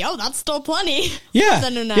they'd be, that's still plenty.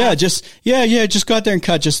 Yeah. Just go out there and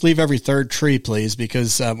cut. Just leave every third tree, please,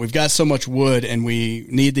 because we've got so much wood and we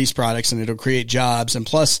need these products and it'll create jobs. And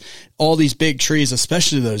plus all these big trees,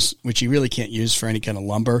 especially those which you really can't use for any kind of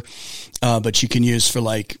lumber, but you can use for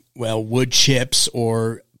wood chips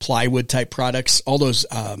or plywood type products. All those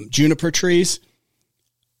juniper trees,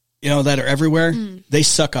 that are everywhere, they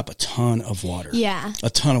suck up a ton of water. Yeah.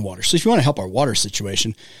 A ton of water. So if you want to help our water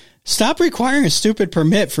situation, stop requiring a stupid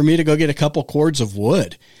permit for me to go get a couple cords of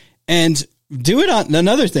wood and do it on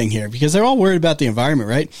another thing here, because they're all worried about the environment,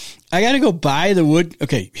 right? I got to go buy the wood.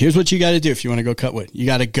 Okay, here's what you got to do if you want to go cut wood. You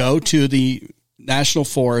got to go to the National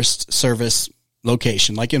Forest Service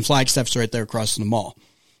location, like in Flagstaff's right there across from the mall.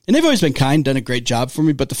 And they've always been kind, done a great job for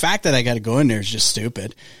me. But the fact that I got to go in there is just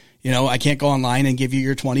stupid. I can't go online and give you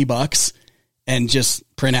your $20 and just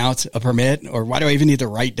print out a permit, or why do I even need to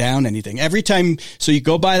write down anything every time? So you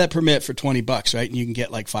go buy that permit for $20, right? And you can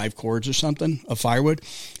get 5 cords or something of firewood.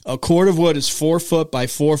 A cord of wood is 4 foot by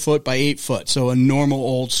 4 foot by 8 foot. So a normal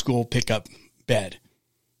old school pickup bed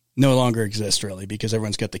no longer exists really, because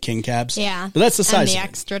everyone's got the king cabs. Yeah. But that's the size. And the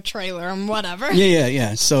extra trailer and whatever.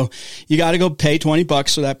 Yeah. So you got to go pay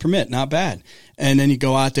 $20 for that permit. Not bad. And then you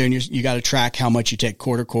go out there and you got to track how much you take,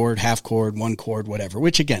 quarter cord, half cord, 1 cord, whatever,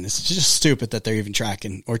 which again, is just stupid that they're even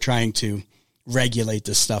tracking or trying to regulate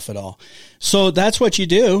this stuff at all. So that's what you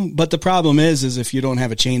do. But the problem is if you don't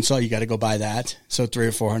have a chainsaw, you got to go buy that. So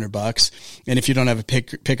 $300 or $400. And if you don't have a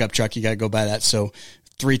pickup truck, you got to go buy that. So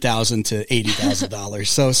 $3,000 to $80,000.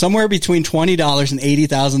 So somewhere between $20 and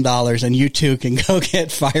 $80,000, and you too can go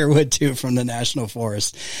get firewood too from the National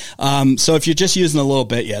Forest. So if you're just using a little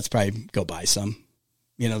bit, it's probably go buy some.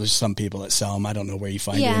 There's some people that sell them. I don't know where you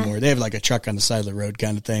find it anymore. They have a truck on the side of the road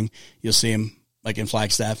kind of thing. You'll see them in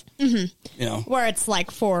Flagstaff. Mm-hmm. Where it's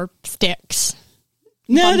 4 sticks.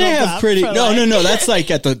 No, they have pretty. No. That's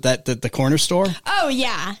at the corner store. Oh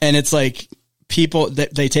yeah. And it's people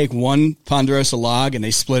that they take one Ponderosa log and they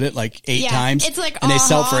split it like 8 times. It's like, and they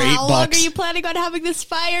sell for $8. How long are you planning on having this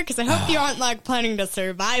fire? Because I hope you aren't like planning to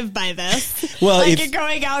survive by this. Well, like you're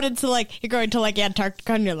going out into like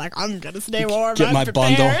Antarctica and you're like, I'm gonna stay warm. Get my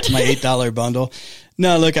prepared. bundle, my $8 bundle.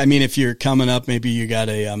 No, look, I mean, if you're coming up, maybe you got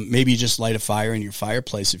maybe you just light a fire in your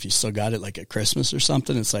fireplace. If you still got it, like at Christmas or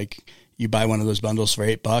something, it's like you buy one of those bundles for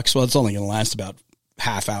 $8. Well, it's only going to last about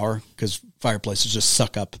half hour because fireplaces just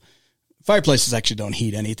suck up. Fireplaces actually don't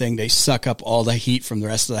heat anything. They suck up all the heat from the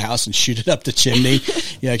rest of the house and shoot it up the chimney.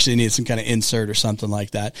 You actually need some kind of insert or something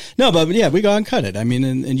like that. No, but yeah, we go and cut it. I mean,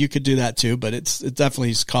 and you could do that too, but it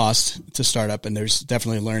definitely is cost to start up, and there's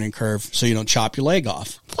definitely a learning curve so you don't chop your leg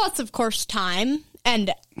off. Plus, of course, time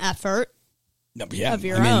and effort. Yeah, of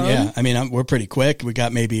your own. Yeah, I mean, we're pretty quick. We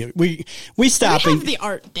got maybe we stop. We have the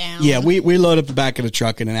art down. Yeah, we load up the back of the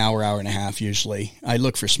truck in an hour and a half usually. I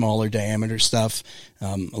look for smaller diameter stuff.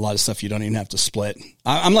 A lot of stuff you don't even have to split.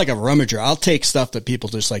 I'm like a rummager. I'll take stuff that people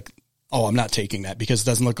just like, oh, I'm not taking that because it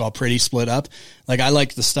doesn't look all pretty split up. Like I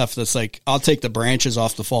like the stuff that's like, I'll take the branches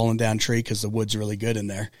off the fallen down tree because the wood's really good in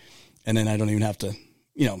there, and then I don't even have to,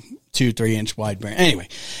 2-3 inch wide branch.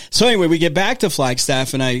 Anyway, we get back to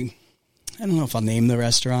Flagstaff, and I don't know if I'll name the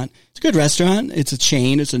restaurant. It's a good restaurant. It's a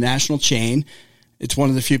chain. It's a national chain. It's one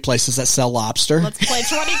of the few places that sell lobster. Let's play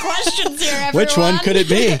 20 questions here, everyone. Which one could it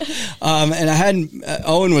be? And I had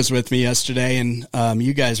Owen was with me yesterday, and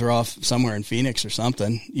you guys were off somewhere in Phoenix or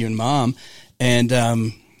something, you and Mom. And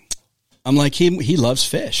I'm like, he loves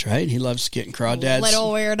fish, right? He loves getting crawdads.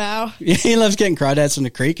 Little weirdo. Yeah, he loves getting crawdads in the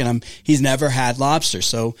creek, and he's never had lobster.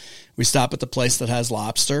 So we stop at the place that has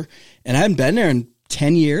lobster, and I hadn't been there in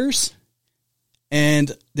 10 years.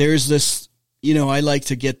 And there's this, I like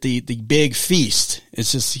to get the big feast.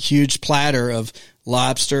 It's just a huge platter of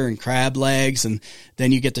lobster and crab legs. And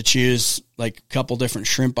then you get to choose like a couple different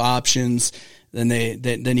shrimp options. Then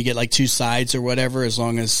then you get like 2 sides or whatever. As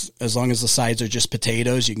long as the sides are just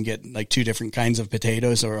potatoes, you can get like 2 different kinds of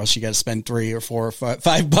potatoes, or else you got to spend $3 or $4 or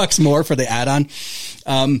 $5 more for the add-on.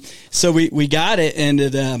 So we got it, and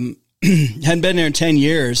it, hadn't been there in 10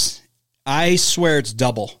 years. I swear it's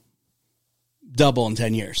double in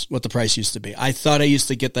 10 years what the price used to be. I thought I used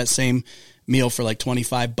to get that same meal for like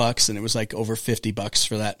 $25, and it was like over $50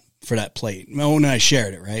 for that plate. Oh, and I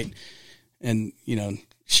shared it, right? And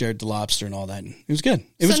shared the lobster and all that. And it was good.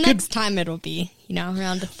 It was good. So next time it'll be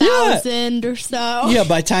around 1,000 or so. Yeah,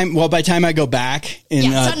 by the time I go back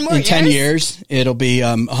in 10 years, it'll be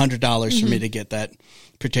 $100 for me to get that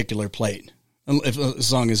particular plate.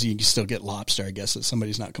 As long as you can still get lobster, I guess, if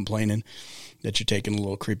somebody's not complaining that you're taking the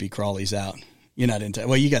little creepy crawlies out. You're not into.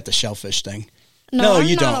 Well, you got the shellfish thing. No, I'm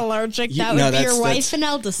you not don't. Allergic. That would be your wife and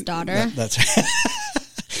eldest daughter. That's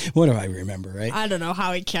what do I remember, right? I don't know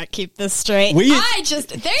how we can't keep this straight. They're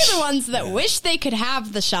the ones that wish they could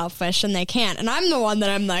have the shellfish and they can't. And I'm the one that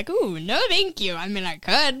I'm like, ooh, no thank you. I mean, I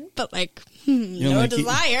could, but like, no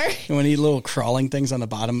desire. You want to eat little crawling things on the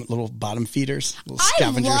bottom, little bottom feeders, little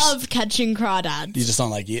scavengers? I love catching crawdads. You just don't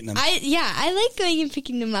like eating them? I like going and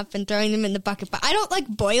picking them up and throwing them in the bucket, but I don't like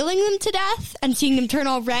boiling them to death and seeing them turn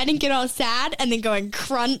all red and get all sad and then going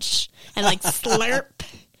crunch and like slurp.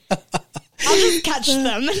 I'll just catch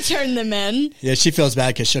them and turn them in. Yeah, she feels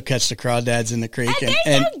bad because she'll catch the crawdads in the creek. And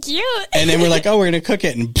they're so cute. And then we're like, oh, we're going to cook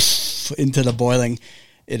it, and into the boiling.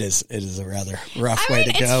 It is a rather rough way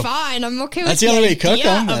to go. It's fine. I'm okay with That's the only way you cook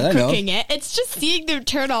them. Cooking it. It's just seeing them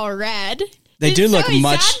turn all red. They do look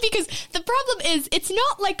much. Sad because the problem is it's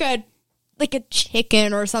not like a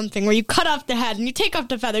chicken or something where you cut off the head and you take off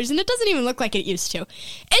the feathers and it doesn't even look like it used to.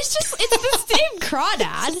 It's the same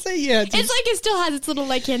crawdad. It's like it still has its little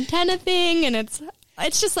like antenna thing, and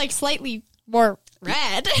it's just like slightly more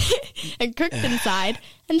red and cooked inside,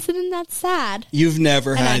 and so then that's sad. You've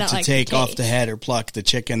never had to take off the head or pluck the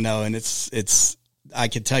chicken though, and it's I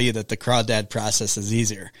can tell you that the crawdad process is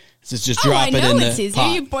easier. So it's just drop it in the easier.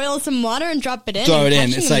 pot. You boil some water and drop it in. Throw it in.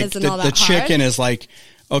 It's like the chicken is like,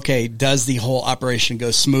 okay, does the whole operation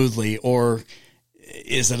go smoothly, or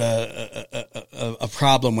is it a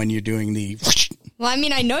problem when you're doing the? Well, I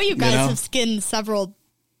mean, I know you guys have skinned several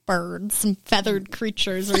birds, some feathered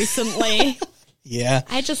creatures recently. Yeah.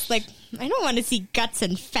 I don't want to see guts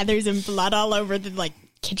and feathers and blood all over the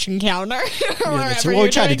kitchen counter. We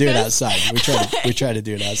try to do it outside. We try to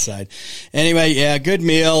do it outside. Anyway, yeah, good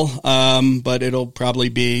meal. But it'll probably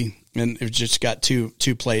be. And it just got two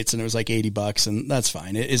plates, and it was like $80, and that's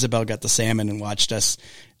fine. Isabel got the salmon and watched us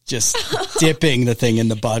just dipping the thing in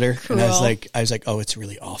the butter. Cool. And I was like, oh, it's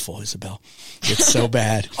really awful, Isabel. It's so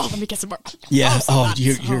bad. Oh, let me get some more. Yeah. Oh,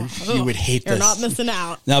 You would hate You're this. not missing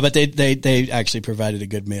out. No, but they actually provided a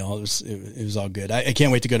good meal. It was all good. I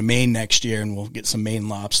can't wait to go to Maine next year, and we'll get some Maine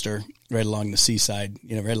lobster right along the seaside,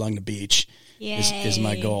 right along the beach. Is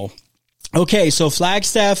my goal. Okay, so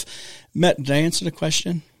Flagstaff did I answer the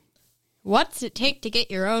question? What's it take to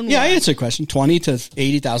get your own? Yeah, I answered the question. $20,000 to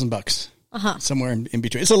 $80,000. Somewhere in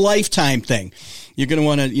between. It's a lifetime thing. You're going to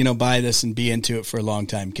want to, buy this and be into it for a long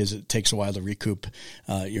time because it takes a while to recoup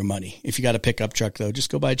your money. If you got a pickup truck, though, just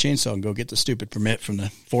go buy a chainsaw and go get the stupid permit from the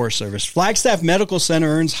Forest Service. Flagstaff Medical Center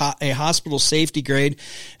earns a hospital safety grade.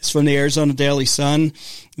 It's from the Arizona Daily Sun.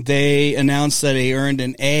 They announced that they earned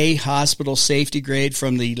an A hospital safety grade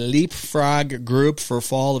from the Leapfrog Group for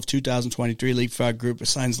fall of 2023. Leapfrog Group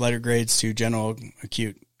assigns letter grades to general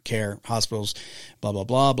acute care hospitals, blah, blah,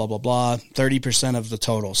 blah, blah, blah, blah, 30% of the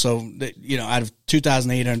total. So, out of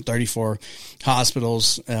 2,834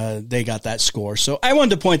 hospitals, they got that score. So I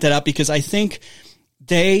wanted to point that out because I think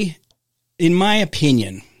in my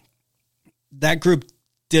opinion, that group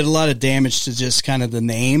did a lot of damage to just kind of the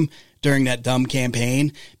name during that dumb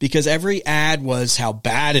campaign because every ad was how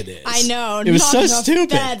bad it is. I know. It was so stupid.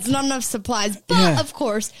 Beds, not enough supplies. But, of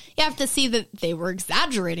course, you have to see that they were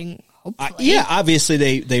exaggerating. Yeah,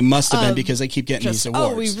 obviously they must have been because they keep getting these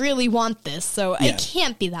awards. Oh, we really want this, so it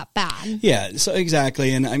can't be that bad. Yeah, so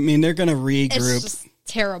exactly. And I mean, they're going to regroup. It's just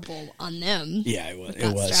terrible on them. Yeah, it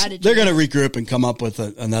was. They're going to regroup and come up with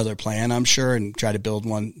another plan, I'm sure, and try to build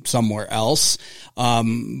one somewhere else.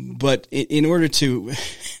 But in order to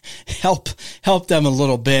help them a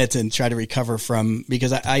little bit and try to recover from,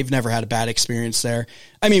 because I've never had a bad experience there.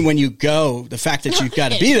 I mean, when you go, the fact that you've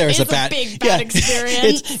got to be there is a big bad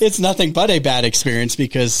experience. It's nothing but a bad experience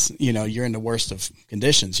because, you're in the worst of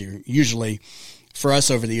conditions. You're usually, for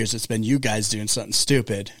us over the years, it's been you guys doing something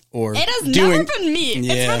stupid or it has never been me.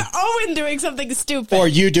 Yeah. It's been Owen doing something stupid. Or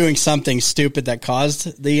you doing something stupid that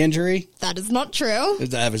caused the injury. That is not true.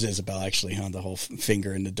 That was Isabel, actually, the whole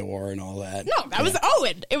finger in the door and all that. No, that was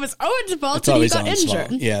Owen. It was Owen's fault and he got injured.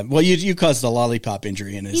 Fault. Yeah, well, you caused the lollipop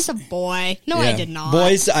injury in his... He's a boy. No, I did not.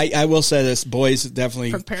 Boys, I will say this, boys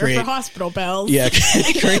definitely prepare for hospital bills. Yeah,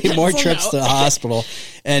 create more trips to the hospital.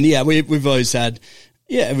 And yeah, we've always had...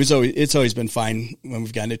 Yeah, it's always been fine when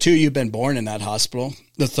we've gotten it. 2, you've been born in that hospital.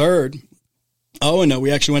 The 3rd, no,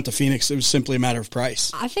 we actually went to Phoenix. It was simply a matter of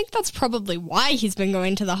price. I think that's probably why he's been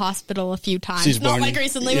going to the hospital a few times. Not like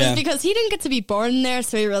recently. It was because he didn't get to be born there,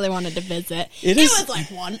 so he really wanted to visit. It was like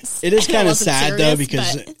once. It is kind of sad, though,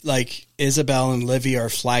 because like Isabel and Livy are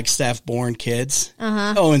Flagstaff-born kids.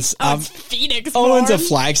 Owen's Phoenix. Owen's a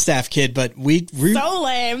Flagstaff kid, but so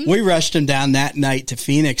lame. We rushed him down that night to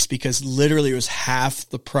Phoenix because literally it was half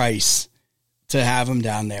the price to have him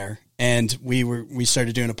down there. And we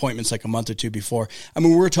started doing appointments like a month or 2 before. I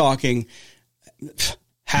mean, we're talking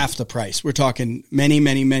half the price. We're talking many,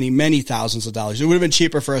 many, many, many thousands of dollars. It would have been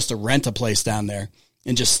cheaper for us to rent a place down there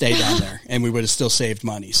and just stay down there, and we would have still saved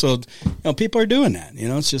money. So, people are doing that.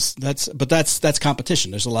 It's just that's competition.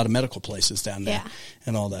 There's a lot of medical places down there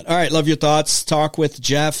and all that. All right, love your thoughts. Talk with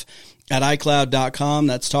Jeff at iCloud.com.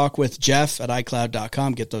 That's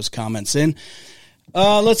talkwithjeff@iCloud.com. Get those comments in.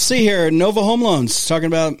 Let's see here. Nova Home Loans talking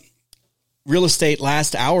about real estate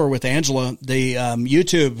last hour with Angela. The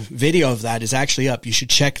YouTube video of that is actually up. You should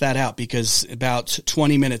check that out because about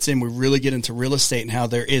 20 minutes in, we really get into real estate and how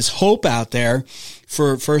there is hope out there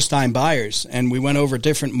for first-time buyers. And we went over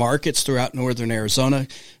different markets throughout northern Arizona,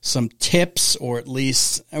 some tips, or at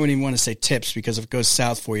least, I wouldn't even want to say tips because if it goes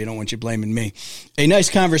south for you, I don't want you blaming me. A nice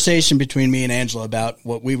conversation between me and Angela about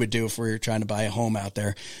what we would do if we were trying to buy a home out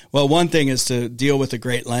there. Well, one thing is to deal with a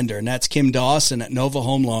great lender, and that's Kim Dawson at Nova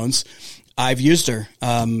Home Loans. I've used her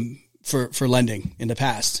for lending in the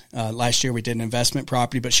past. Last year we did an investment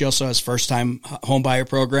property, but she also has first-time home buyer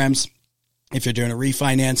programs. If you're doing a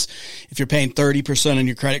refinance, if you're paying 30% on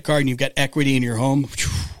your credit card and you've got equity in your home,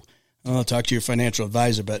 I'll talk to your financial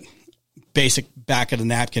advisor, but basic back of the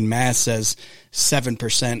napkin math says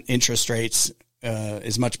 7% interest rates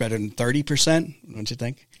is much better than 30%. Don't you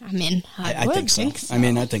think? I mean, I think so. I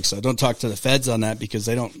mean, I think so. Don't talk to the feds on that because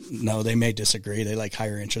they don't know. They may disagree. They like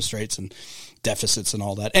higher interest rates and deficits and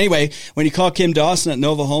all that. Anyway, when you call Kim Dawson at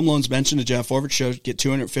Nova Home Loans, mention the Jeff Orvich Show, get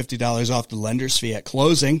 $250 off the lender's fee at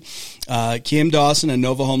closing. Kim Dawson and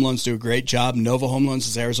Nova Home Loans do a great job. Nova Home Loans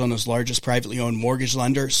is Arizona's largest privately owned mortgage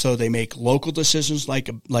lender, so they make local decisions like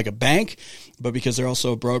a bank, but because they're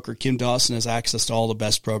also a broker, Kim Dawson has access to all the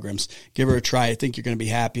best programs. Give her a try. I think you're going to be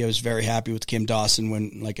happy. I was very happy with Kim Dawson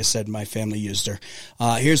when, like I said, my family used her.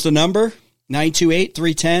 Here's the number.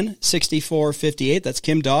 928-310-6458. That's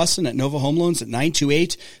Kim Dawson at Nova Home Loans at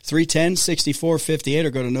 928-310-6458,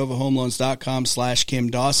 or go to novahomeloans.com/Kim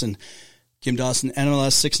Dawson. Kim Dawson,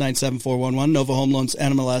 NMLS 697-411, Nova Home Loans,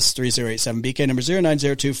 NMLS 3087, BK number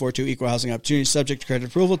 090242, Equal Housing Opportunity, subject to credit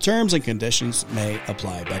approval. Terms and conditions may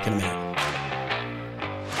apply. Back in a minute.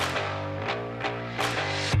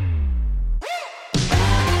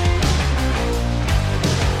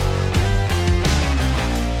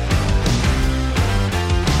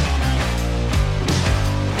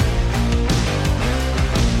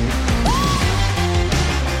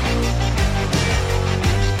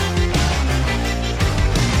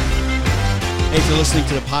 If you're listening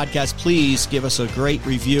to the podcast, please give us a great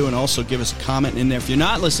review and also give us a comment in there. If you're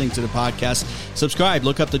not listening to the podcast, subscribe.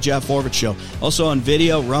 Look up The Jeff Oravits Show. Also on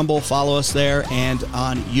video, Rumble, follow us there, and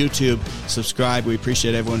on YouTube, subscribe. We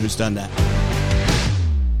appreciate everyone who's done that.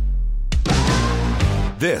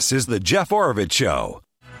 This is The Jeff Oravits Show.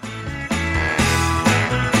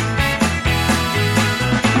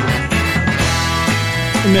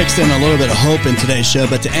 Mixed in a little bit of hope in today's show,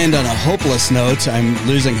 but to end on a hopeless note, I'm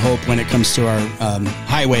losing hope when it comes to our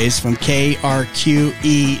highways from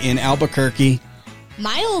KRQE in Albuquerque.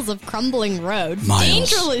 Miles of crumbling roads,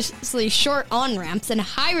 dangerously short on-ramps, and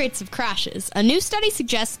high rates of crashes. A new study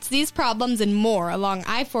suggests these problems and more along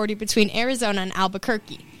I-40 between Arizona and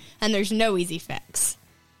Albuquerque, and there's no easy fix.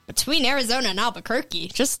 Between Arizona and Albuquerque,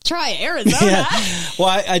 just try Arizona. Yeah. Well,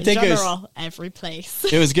 I think every place.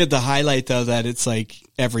 It was good to highlight, though, that it's like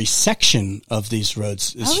every section of these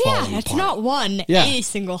roads is falling apart. It's not a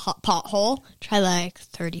single hot pothole. Try like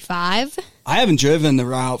 35. I haven't driven the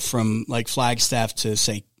route from like Flagstaff to,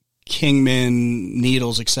 say, Kingman,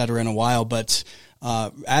 Needles, etc. in a while, but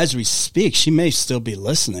as we speak, she may still be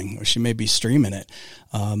listening, or she may be streaming it.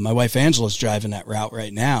 My wife Angela's driving that route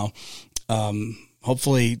right now.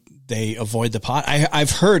 Hopefully they avoid the pot.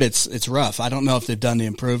 I've heard it's rough. I don't know if they've done the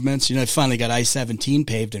improvements. You know, they finally got I-17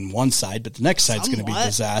 paved in one side, but the next side's going to be a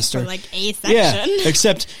disaster. For like a section. Yeah,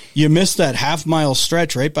 except you missed that half-mile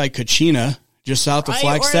stretch right by Kachina, just south of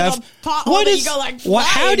Flagstaff. What is? You go like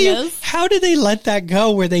how do they let that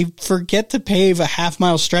go where they forget to pave a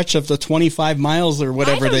half-mile stretch of the 25 miles or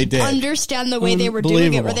whatever they did? I don't understand the way they were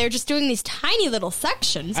doing it, where they were just doing these tiny little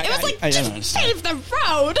sections. It was like, just pave the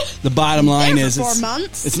road. The bottom line is, 4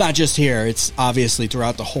 months. It's not just here. It's obviously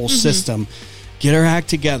throughout the whole system. Get our act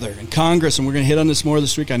together. In Congress, and we're going to hit on this more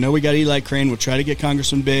this week. I know we got Eli Crane. We'll try to get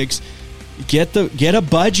Congressman Biggs. Get a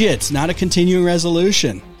budget, not a continuing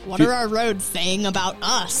resolution. What are our roads saying about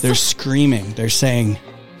us? They're screaming. They're saying,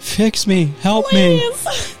 fix me, help me.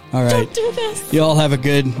 All right. Don't do this. You all have a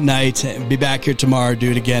good night. Be back here tomorrow. Do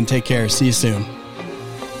it again. Take care. See you soon.